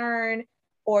concern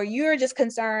or you're just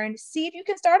concerned, see if you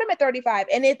can start them at 35.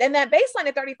 And that baseline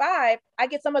at 35, I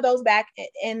get some of those back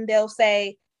and they'll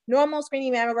say, normal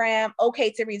screening mammogram, okay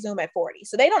to resume at 40.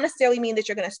 So they don't necessarily mean that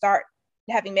you're going to start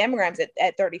having mammograms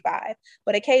at 35,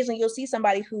 but occasionally you'll see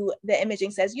somebody who the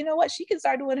imaging says, you know what, she can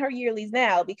start doing her yearlies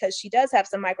now because she does have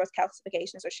some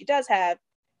microcalcifications, or she does have,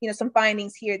 some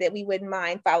findings here that we wouldn't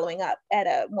mind following up at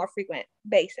a more frequent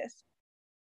basis.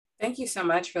 Thank you so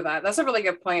much for that. That's a really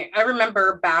good point. I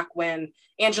remember back when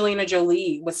Angelina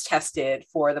Jolie was tested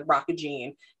for the BRCA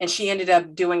gene, and she ended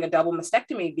up doing a double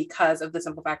mastectomy because of the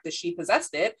simple fact that she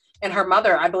possessed it. And her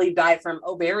mother, I believe, died from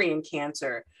ovarian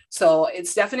cancer. So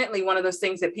it's definitely one of those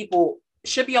things that people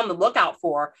should be on the lookout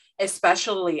for,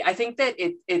 especially, I think that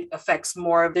it affects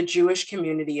more of the Jewish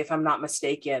community, if I'm not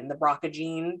mistaken, the BRCA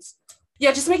genes.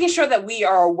 Yeah, just making sure that we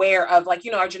are aware of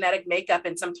our genetic makeup,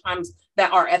 and sometimes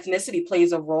that our ethnicity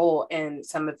plays a role in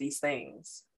some of these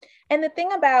things. And the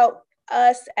thing about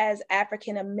us as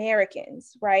African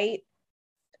Americans, right?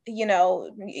 I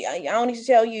don't need to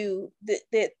tell you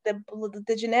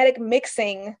the genetic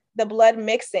mixing, the blood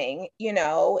mixing,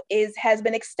 has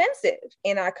been extensive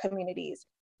in our communities.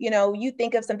 You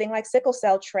think of something like sickle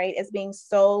cell trait as being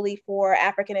solely for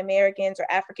African Americans or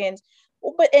Africans,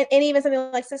 but and even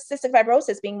something like cystic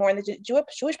fibrosis being more in the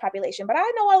Jewish population. But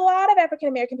I know a lot of African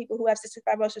American people who have cystic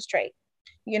fibrosis trait,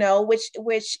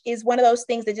 which is one of those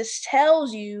things that just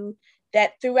tells you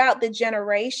that throughout the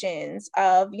generations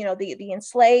of the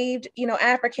enslaved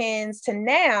Africans to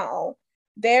now,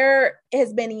 there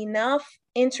has been enough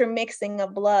intermixing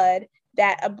of blood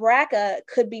that a BRCA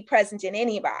could be present in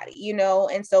anybody,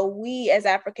 and so we as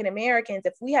African Americans,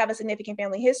 if we have a significant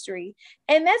family history,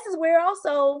 and this is where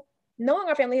also knowing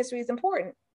our family history is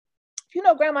important.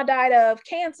 If grandma died of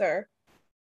cancer,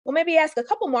 well, maybe ask a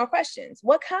couple more questions.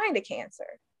 What kind of cancer?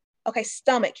 Okay,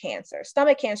 stomach cancer.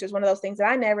 Stomach cancer is one of those things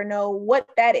that I never know what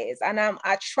that is. And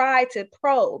I try to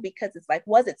probe because it's like,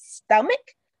 was it stomach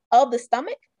of the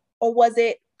stomach, or was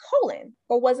it colon,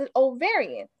 or was it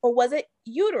ovarian, or was it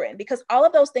uterine? Because all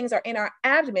of those things are in our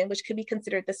abdomen, which could be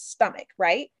considered the stomach,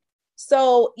 right?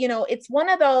 So, it's one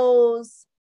of those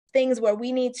things where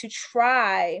we need to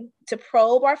try to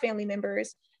probe our family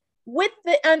members with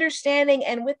the understanding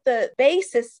and with the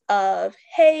basis of,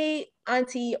 hey,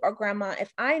 auntie or grandma,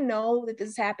 if I know that this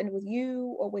has happened with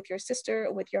you or with your sister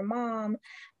or with your mom,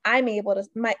 I may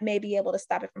be able to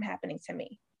stop it from happening to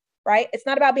me. Right? It's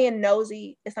not about being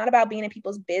nosy. It's not about being in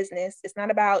people's business. It's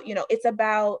not about, it's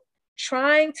about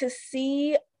trying to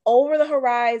see over the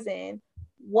horizon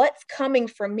what's coming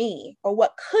for me or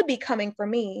what could be coming for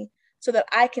me so that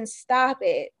I can stop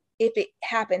it if it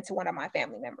happened to one of my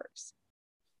family members.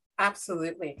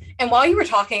 Absolutely. And while you were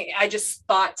talking, I just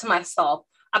thought to myself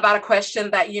about a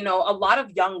question that, a lot of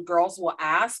young girls will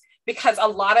ask, because a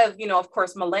lot of, of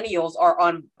course, millennials are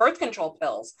on birth control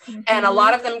pills. Mm-hmm. And a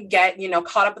lot of them get,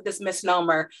 caught up with this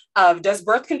misnomer of, does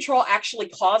birth control actually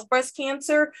cause breast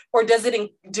cancer, or does it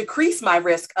decrease my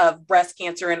risk of breast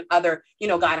cancer and other,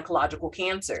 gynecological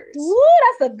cancers? Ooh,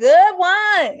 that's a good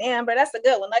one, Amber. That's a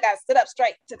good one. I got to sit up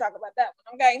straight to talk about that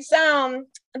one. Okay. So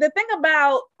the thing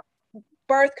about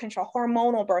birth control,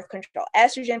 hormonal birth control,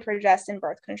 estrogen, progestin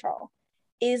birth control,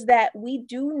 is that we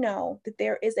do know that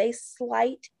there is a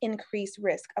slight increased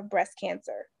risk of breast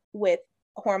cancer with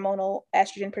hormonal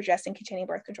estrogen, progestin containing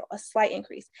birth control, a slight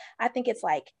increase. I think it's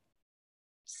like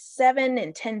 7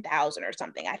 in 10,000 or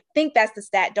something. I think that's the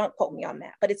stat. Don't quote me on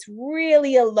that, but it's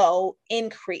really a low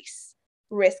increase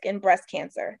risk in breast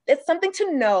cancer. It's something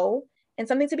to know and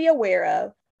something to be aware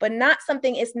of, but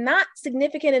it's not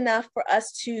significant enough for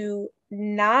us to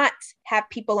not have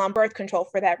people on birth control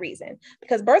for that reason,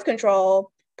 because birth control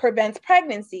prevents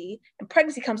pregnancy, and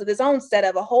pregnancy comes with its own set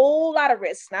of a whole lot of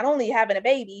risks, not only having a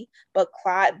baby, but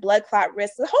blood clot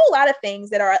risks, a whole lot of things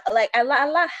that are like a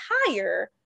lot higher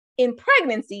in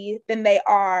pregnancy than they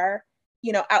are,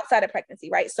 outside of pregnancy,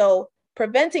 right? So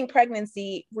preventing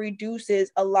pregnancy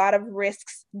reduces a lot of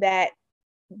risks that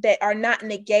are not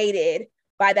negated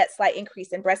by that slight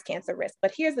increase in breast cancer risk.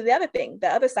 But here's the other thing, the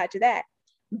other side to that.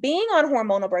 Being on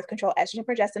hormonal birth control, estrogen,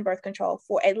 progestin birth control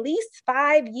for at least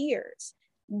 5 years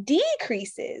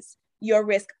decreases your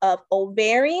risk of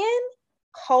ovarian,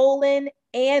 colon,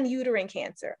 and uterine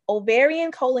cancer.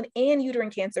 Ovarian, colon, and uterine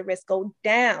cancer risk go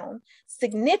down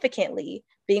significantly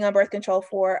being on birth control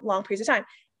for long periods of time.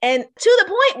 And to the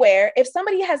point where if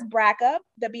somebody has BRCA,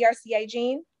 the BRCA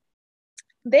gene,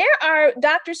 there are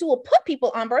doctors who will put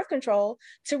people on birth control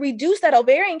to reduce that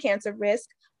ovarian cancer risk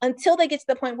until they get to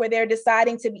the point where they're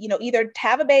deciding to, either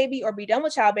have a baby or be done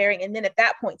with childbearing. And then at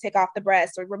that point, take off the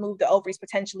breast or remove the ovaries,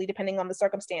 potentially, depending on the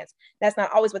circumstance. That's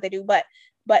not always what they do. But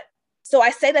so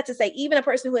I say that to say, even a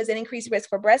person who has an increased risk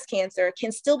for breast cancer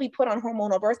can still be put on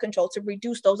hormonal birth control to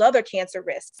reduce those other cancer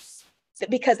risks,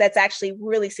 because that's actually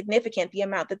really significant, the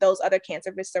amount that those other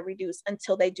cancer risks are reduced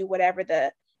until they do whatever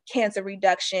the cancer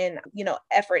reduction,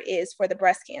 effort is for the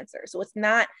breast cancer. So it's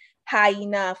not high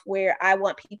enough where I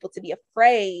want people to be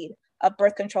afraid of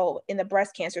birth control in the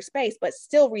breast cancer space, but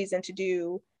still reason to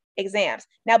do exams.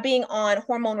 Now, being on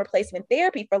hormone replacement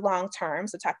therapy for long term,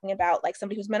 so talking about like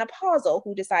somebody who's menopausal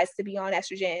who decides to be on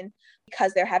estrogen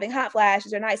because they're having hot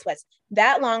flashes or night sweats,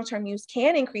 that long-term use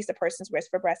can increase a person's risk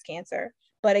for breast cancer.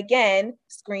 But again,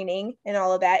 screening and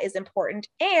all of that is important.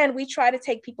 And we try to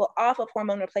take people off of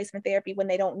hormone replacement therapy when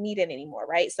they don't need it anymore,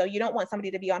 right? So you don't want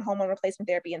somebody to be on hormone replacement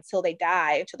therapy until they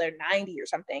die, until they're 90 or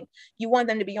something. You want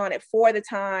them to be on it for the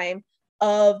time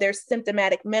of their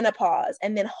symptomatic menopause,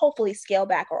 and then hopefully scale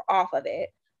back or off of it,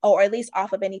 or at least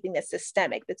off of anything that's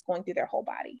systemic that's going through their whole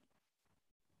body.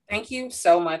 Thank you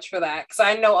so much for that. Because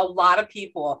I know a lot of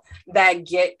people that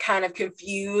get kind of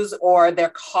confused, or they're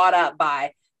caught up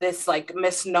by this like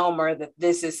misnomer that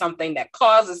this is something that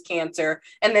causes cancer.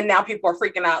 And then now people are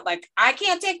freaking out like, I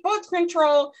can't take birth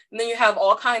control. And then you have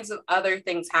all kinds of other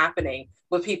things happening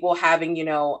with people having,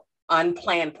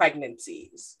 unplanned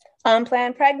pregnancies.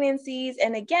 Unplanned pregnancies.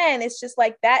 And again, it's just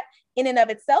like that in and of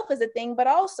itself is a thing, but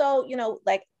also,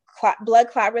 like blood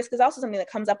clot risk is also something that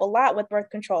comes up a lot with birth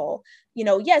control.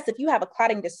 Yes, if you have a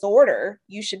clotting disorder,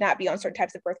 you should not be on certain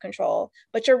types of birth control,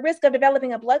 but your risk of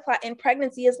developing a blood clot in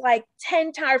pregnancy is like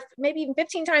 10 times, maybe even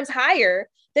 15 times higher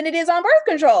than it is on birth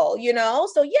control,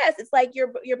 So yes, it's like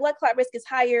your blood clot risk is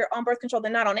higher on birth control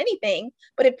than not on anything.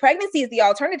 But if pregnancy is the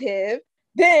alternative,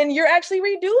 then you're actually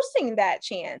reducing that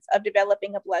chance of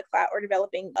developing a blood clot or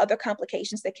developing other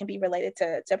complications that can be related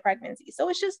to pregnancy. So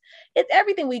it's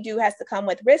everything we do has to come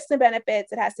with risks and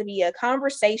benefits. It has to be a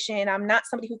conversation. I'm not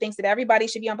somebody who thinks that everybody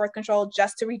should be on birth control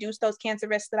just to reduce those cancer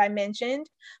risks that I mentioned,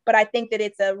 but I think that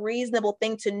it's a reasonable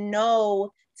thing to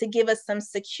know, to give us some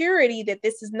security that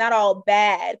this is not all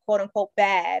bad, quote unquote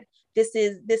bad. This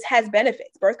has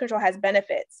benefits. Birth control has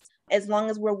benefits. As long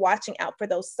as we're watching out for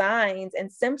those signs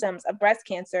and symptoms of breast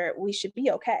cancer, we should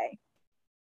be okay.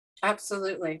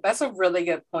 Absolutely. That's a really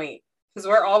good point. because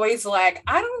we're always like,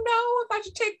 I don't know if I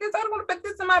should take this. I don't want to put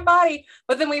this in my body.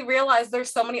 But then we realize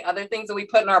there's so many other things that we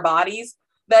put in our bodies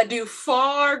that do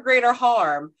far greater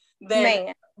harm than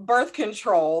Man. birth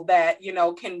control that,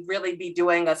 can really be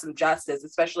doing us some justice,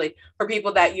 especially for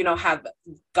people that, have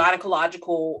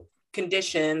gynecological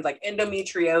conditions like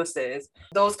endometriosis,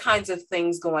 those kinds of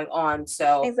things going on.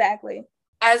 So Exactly.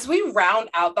 as we round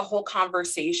out the whole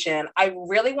conversation, I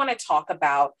really want to talk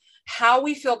about how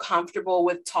we feel comfortable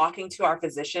with talking to our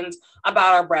physicians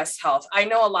about our breast health. I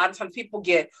know a lot of times people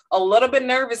get a little bit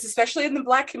nervous, especially in the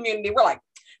Black community. We're like,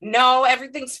 no,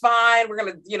 everything's fine. We're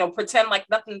going to, pretend like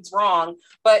nothing's wrong.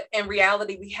 But in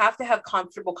reality, we have to have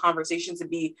comfortable conversations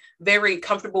and be very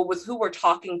comfortable with who we're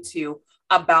talking to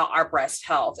about our breast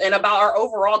health and about our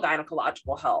overall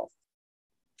gynecological health.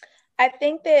 I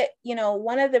think that,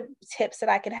 one of the tips that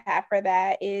I could have for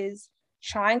that is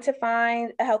trying to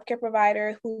find a healthcare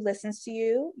provider who listens to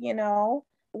you.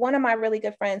 One of my really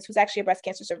good friends who's actually a breast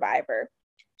cancer survivor,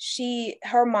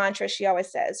 her mantra, she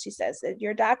always says, that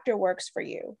your doctor works for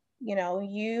you.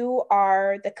 You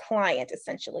are the client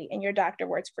essentially, and your doctor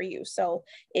works for you. So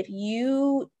if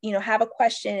you, have a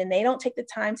question and they don't take the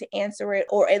time to answer it,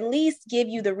 or at least give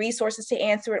you the resources to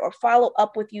answer it, or follow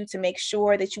up with you to make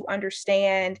sure that you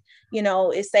understand,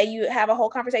 say you have a whole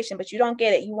conversation, but you don't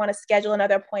get it. You want to schedule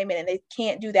another appointment and they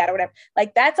can't do that or whatever.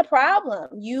 Like, that's a problem.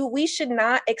 We should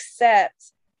not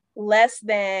accept less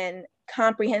than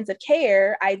comprehensive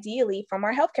care, ideally, from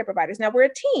our healthcare providers. Now, we're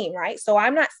a team, right? So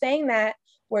I'm not saying that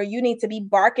where you need to be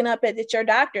barking up at your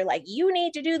doctor, like, you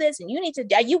need to do this and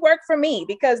you work for me,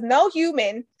 because no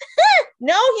human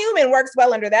works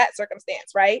well under that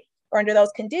circumstance, right? Or under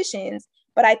those conditions.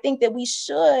 But I think that we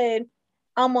should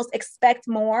almost expect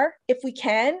more if we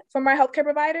can from our healthcare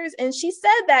providers. And she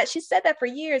said that for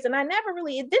years. And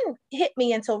it didn't hit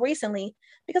me until recently,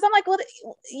 because I'm like,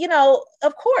 well,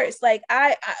 of course, like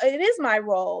it is my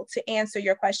role to answer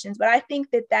your questions. But I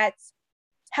think that that's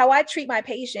how I treat my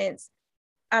patients.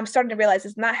 I'm starting to realize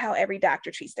it's not how every doctor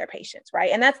treats their patients, right?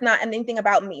 And that's not anything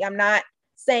about me. I'm not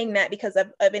saying that because of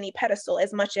any pedestal,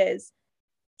 as much as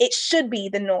it should be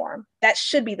the norm. That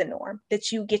should be the norm,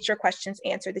 that you get your questions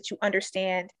answered, that you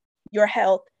understand your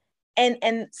health.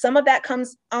 And some of that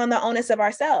comes on the onus of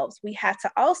ourselves. We have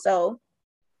to also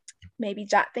maybe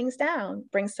jot things down,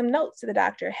 bring some notes to the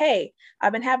doctor. Hey,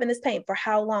 I've been having this pain for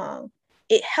how long?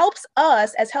 It helps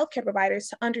us as healthcare providers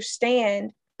to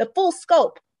understand the full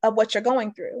scope of what you're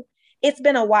going through. It's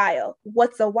been a while.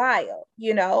 What's a while?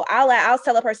 I'll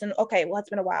tell a person, okay, well, it's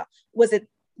been a while. Was it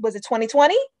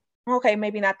 2020? Okay,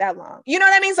 maybe not that long. You know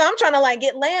what I mean? So I'm trying to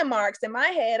get landmarks in my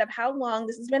head of how long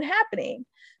this has been happening.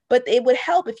 But it would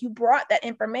help if you brought that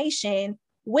information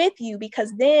with you,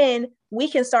 because then we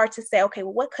can start to say, okay,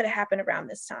 well, what could have happened around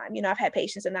this time? I've had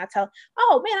patients and I tell,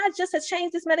 oh man, I just have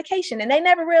changed this medication. And they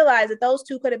never realize that those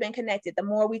two could have been connected the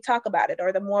more we talk about it,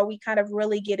 or the more we kind of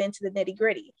really get into the nitty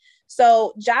gritty.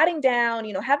 So jotting down,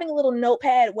 having a little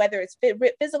notepad, whether it's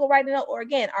physical writing note, or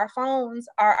again, our phones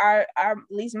are at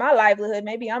least my livelihood.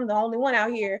 Maybe I'm the only one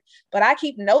out here, but I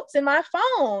keep notes in my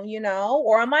phone,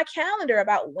 or on my calendar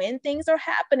about when things are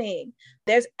happening.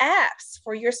 There's apps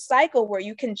for your cycle where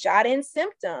you can jot in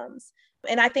symptoms.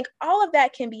 And I think all of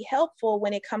that can be helpful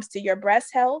when it comes to your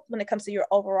breast health, when it comes to your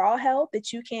overall health,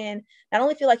 that you can not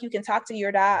only feel like you can talk to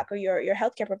your doc or your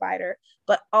healthcare provider,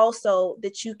 but also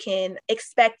that you can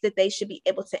expect that they should be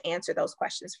able to answer those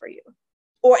questions for you,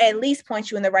 or at least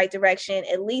point you in the right direction,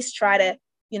 at least try to,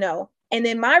 and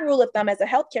then my rule of thumb as a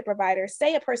healthcare provider,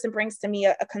 say a person brings to me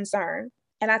a concern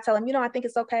and I tell them, I think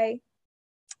it's okay.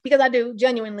 Because I do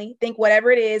genuinely think whatever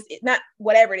it is, not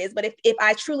whatever it is, but if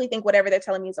I truly think whatever they're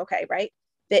telling me is okay, right?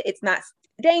 That it's not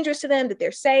dangerous to them, that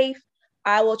they're safe,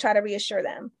 I will try to reassure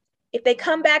them. If they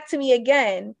come back to me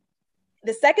again,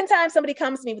 the second time somebody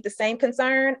comes to me with the same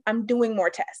concern, I'm doing more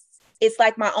tests. It's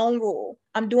like my own rule.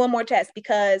 I'm doing more tests,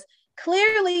 because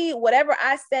clearly whatever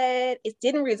I said, it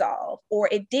didn't resolve, or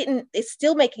it's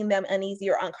still making them uneasy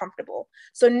or uncomfortable.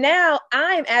 So now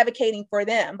I'm advocating for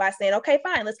them by saying, okay,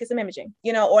 fine, let's get some imaging,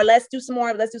 or let's do some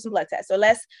blood tests, or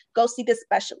let's go see this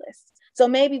specialist. So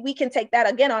maybe we can take that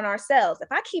again on ourselves.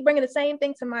 If I keep bringing the same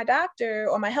thing to my doctor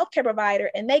or my healthcare provider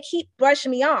and they keep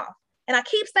brushing me off, and I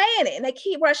keep saying it and they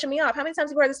keep brushing me off. How many times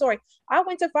have you heard the story? I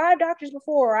went to 5 doctors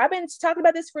before. I've been talking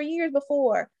about this for years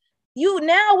before.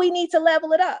 Now we need to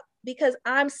level it up, because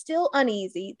I'm still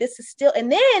uneasy. This is still,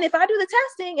 and then if I do the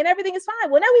testing and everything is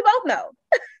fine, well, now we both know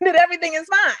that everything is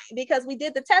fine because we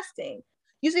did the testing.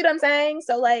 You see what I'm saying?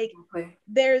 So okay.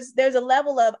 There's a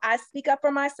level of, I speak up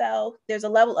for myself. There's a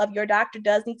level of, your doctor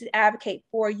does need to advocate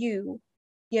for you,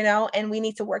 and we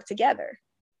need to work together.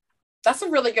 That's a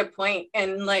really good point.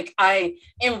 And like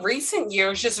in recent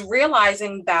years, just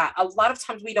realizing that a lot of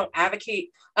times we don't advocate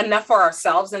enough for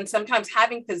ourselves. And sometimes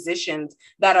having physicians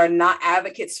that are not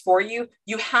advocates for you,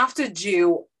 you have to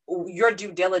do your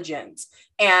due diligence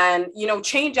and,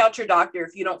 change out your doctor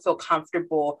if you don't feel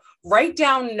comfortable. Write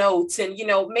down notes and,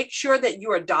 make sure that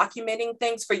you are documenting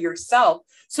things for yourself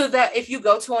so that if you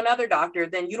go to another doctor,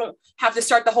 then you don't have to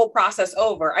start the whole process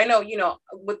over. I know,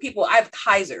 with people, I have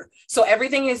Kaiser. So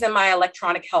everything is in my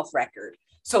electronic health record.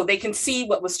 So they can see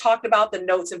what was talked about, the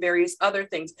notes and various other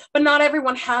things. But not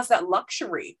everyone has that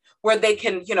luxury where they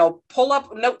can, pull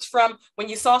up notes from when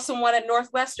you saw someone at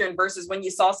Northwestern versus when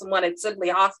you saw someone at Sibley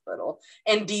Hospital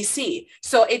in DC.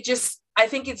 So I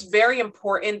think it's very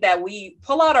important that we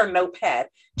pull out our notepad,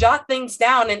 jot things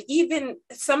down, and even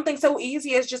something so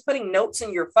easy as just putting notes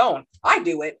in your phone. I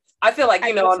do it. I feel like,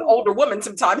 an older woman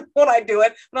sometimes when I do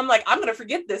it, and I'm like, I'm going to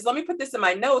forget this. Let me put this in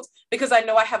my notes because I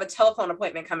know I have a telephone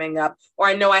appointment coming up, or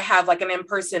I know I have like an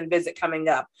in-person visit coming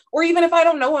up, or even if I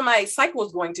don't know when my cycle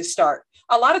is going to start.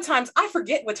 A lot of times I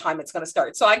forget what time it's going to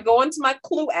start. So I go into my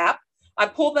Clue app, I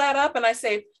pull that up and I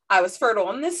say, I was fertile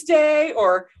on this day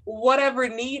or whatever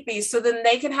need be. So then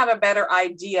they can have a better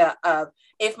idea of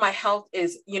if my health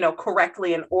is,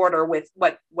 correctly in order with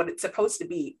what it's supposed to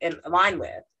be in line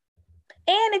with.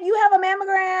 And if you have a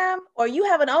mammogram or you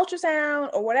have an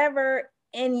ultrasound or whatever,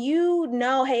 and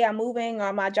hey, I'm moving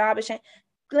or my job is changing,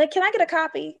 like, can I get a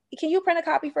copy? Can you print a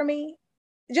copy for me?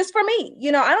 Just for me,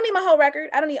 I don't need my whole record.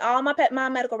 I don't need all my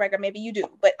medical record. Maybe you do,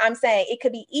 but I'm saying it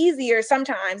could be easier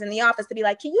sometimes in the office to be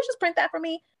like, can you just print that for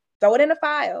me? Throw it in a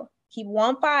file. Keep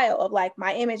one file of like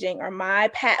my imaging or my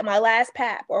last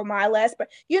PAP or my last,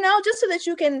 just so that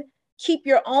you can keep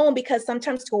your own, because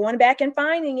sometimes going back and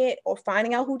finding it or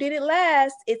finding out who did it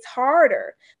last, it's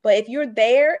harder. But if you're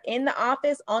there in the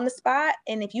office on the spot,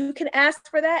 and if you can ask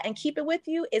for that and keep it with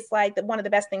you, it's like one of the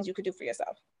best things you could do for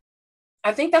yourself.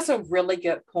 I think that's a really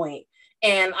good point.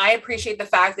 And I appreciate the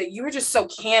fact that you were just so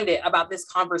candid about this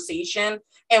conversation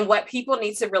and what people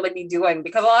need to really be doing,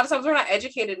 because a lot of times we're not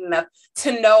educated enough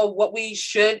to know what we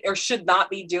should or should not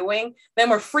be doing.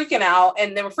 Then we're freaking out,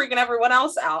 and then we're freaking everyone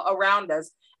else out around us.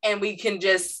 And we can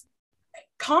just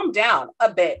calm down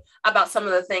a bit about some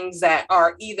of the things that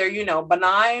are either,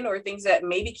 benign, or things that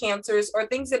may be cancers, or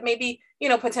things that may be,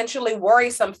 potentially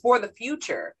worrisome for the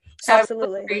future. So absolutely. I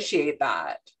really appreciate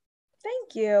that.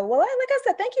 Thank you. Well, like I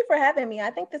said, thank you for having me. I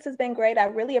think this has been great. I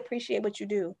really appreciate what you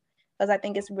do because I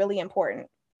think it's really important.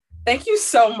 Thank you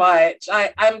so much.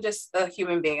 I'm just a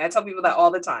human being. I tell people that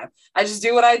all the time. I just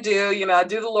do what I do. I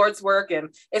do the Lord's work, and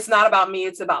it's not about me.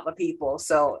 It's about the people.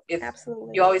 So if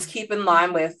absolutely, you always keep in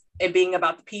line with it being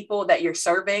about the people that you're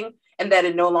serving, and that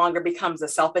it no longer becomes a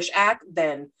selfish act,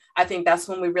 then I think that's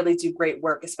when we really do great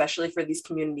work, especially for these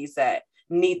communities that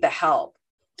need the help.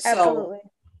 Absolutely.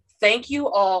 So thank you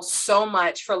all so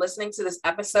much for listening to this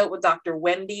episode with Dr.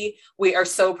 Wendy. We are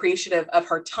so appreciative of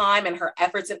her time and her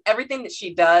efforts and everything that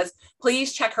she does.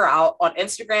 Please check her out on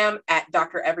Instagram at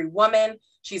Dr. Every Woman.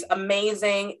 She's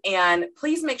amazing. And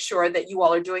please make sure that you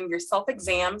all are doing your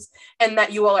self-exams and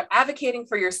that you all are advocating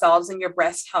for yourselves and your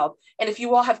breast health. And if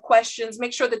you all have questions,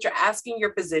 make sure that you're asking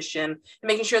your physician and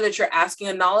making sure that you're asking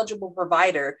a knowledgeable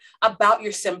provider about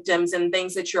your symptoms and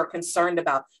things that you're concerned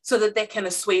about so that they can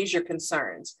assuage your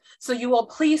concerns. So you all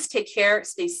please take care,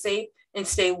 stay safe, and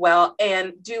stay well,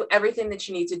 and do everything that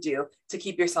you need to do to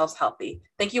keep yourselves healthy.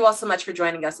 Thank you all so much for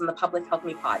joining us on the Public Health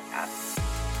Me podcast.